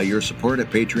possible by your support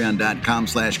at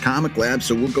patreon.com/Comic Lab.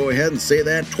 So we'll go ahead and say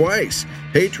that twice.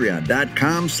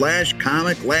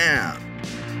 Patreon.com/Comic Lab.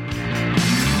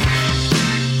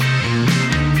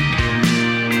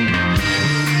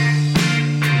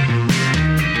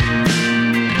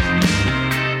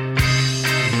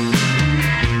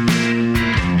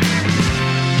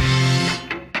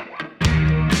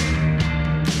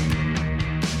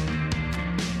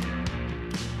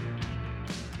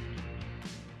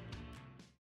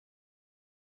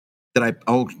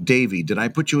 Davey, did I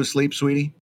put you asleep,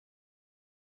 sweetie?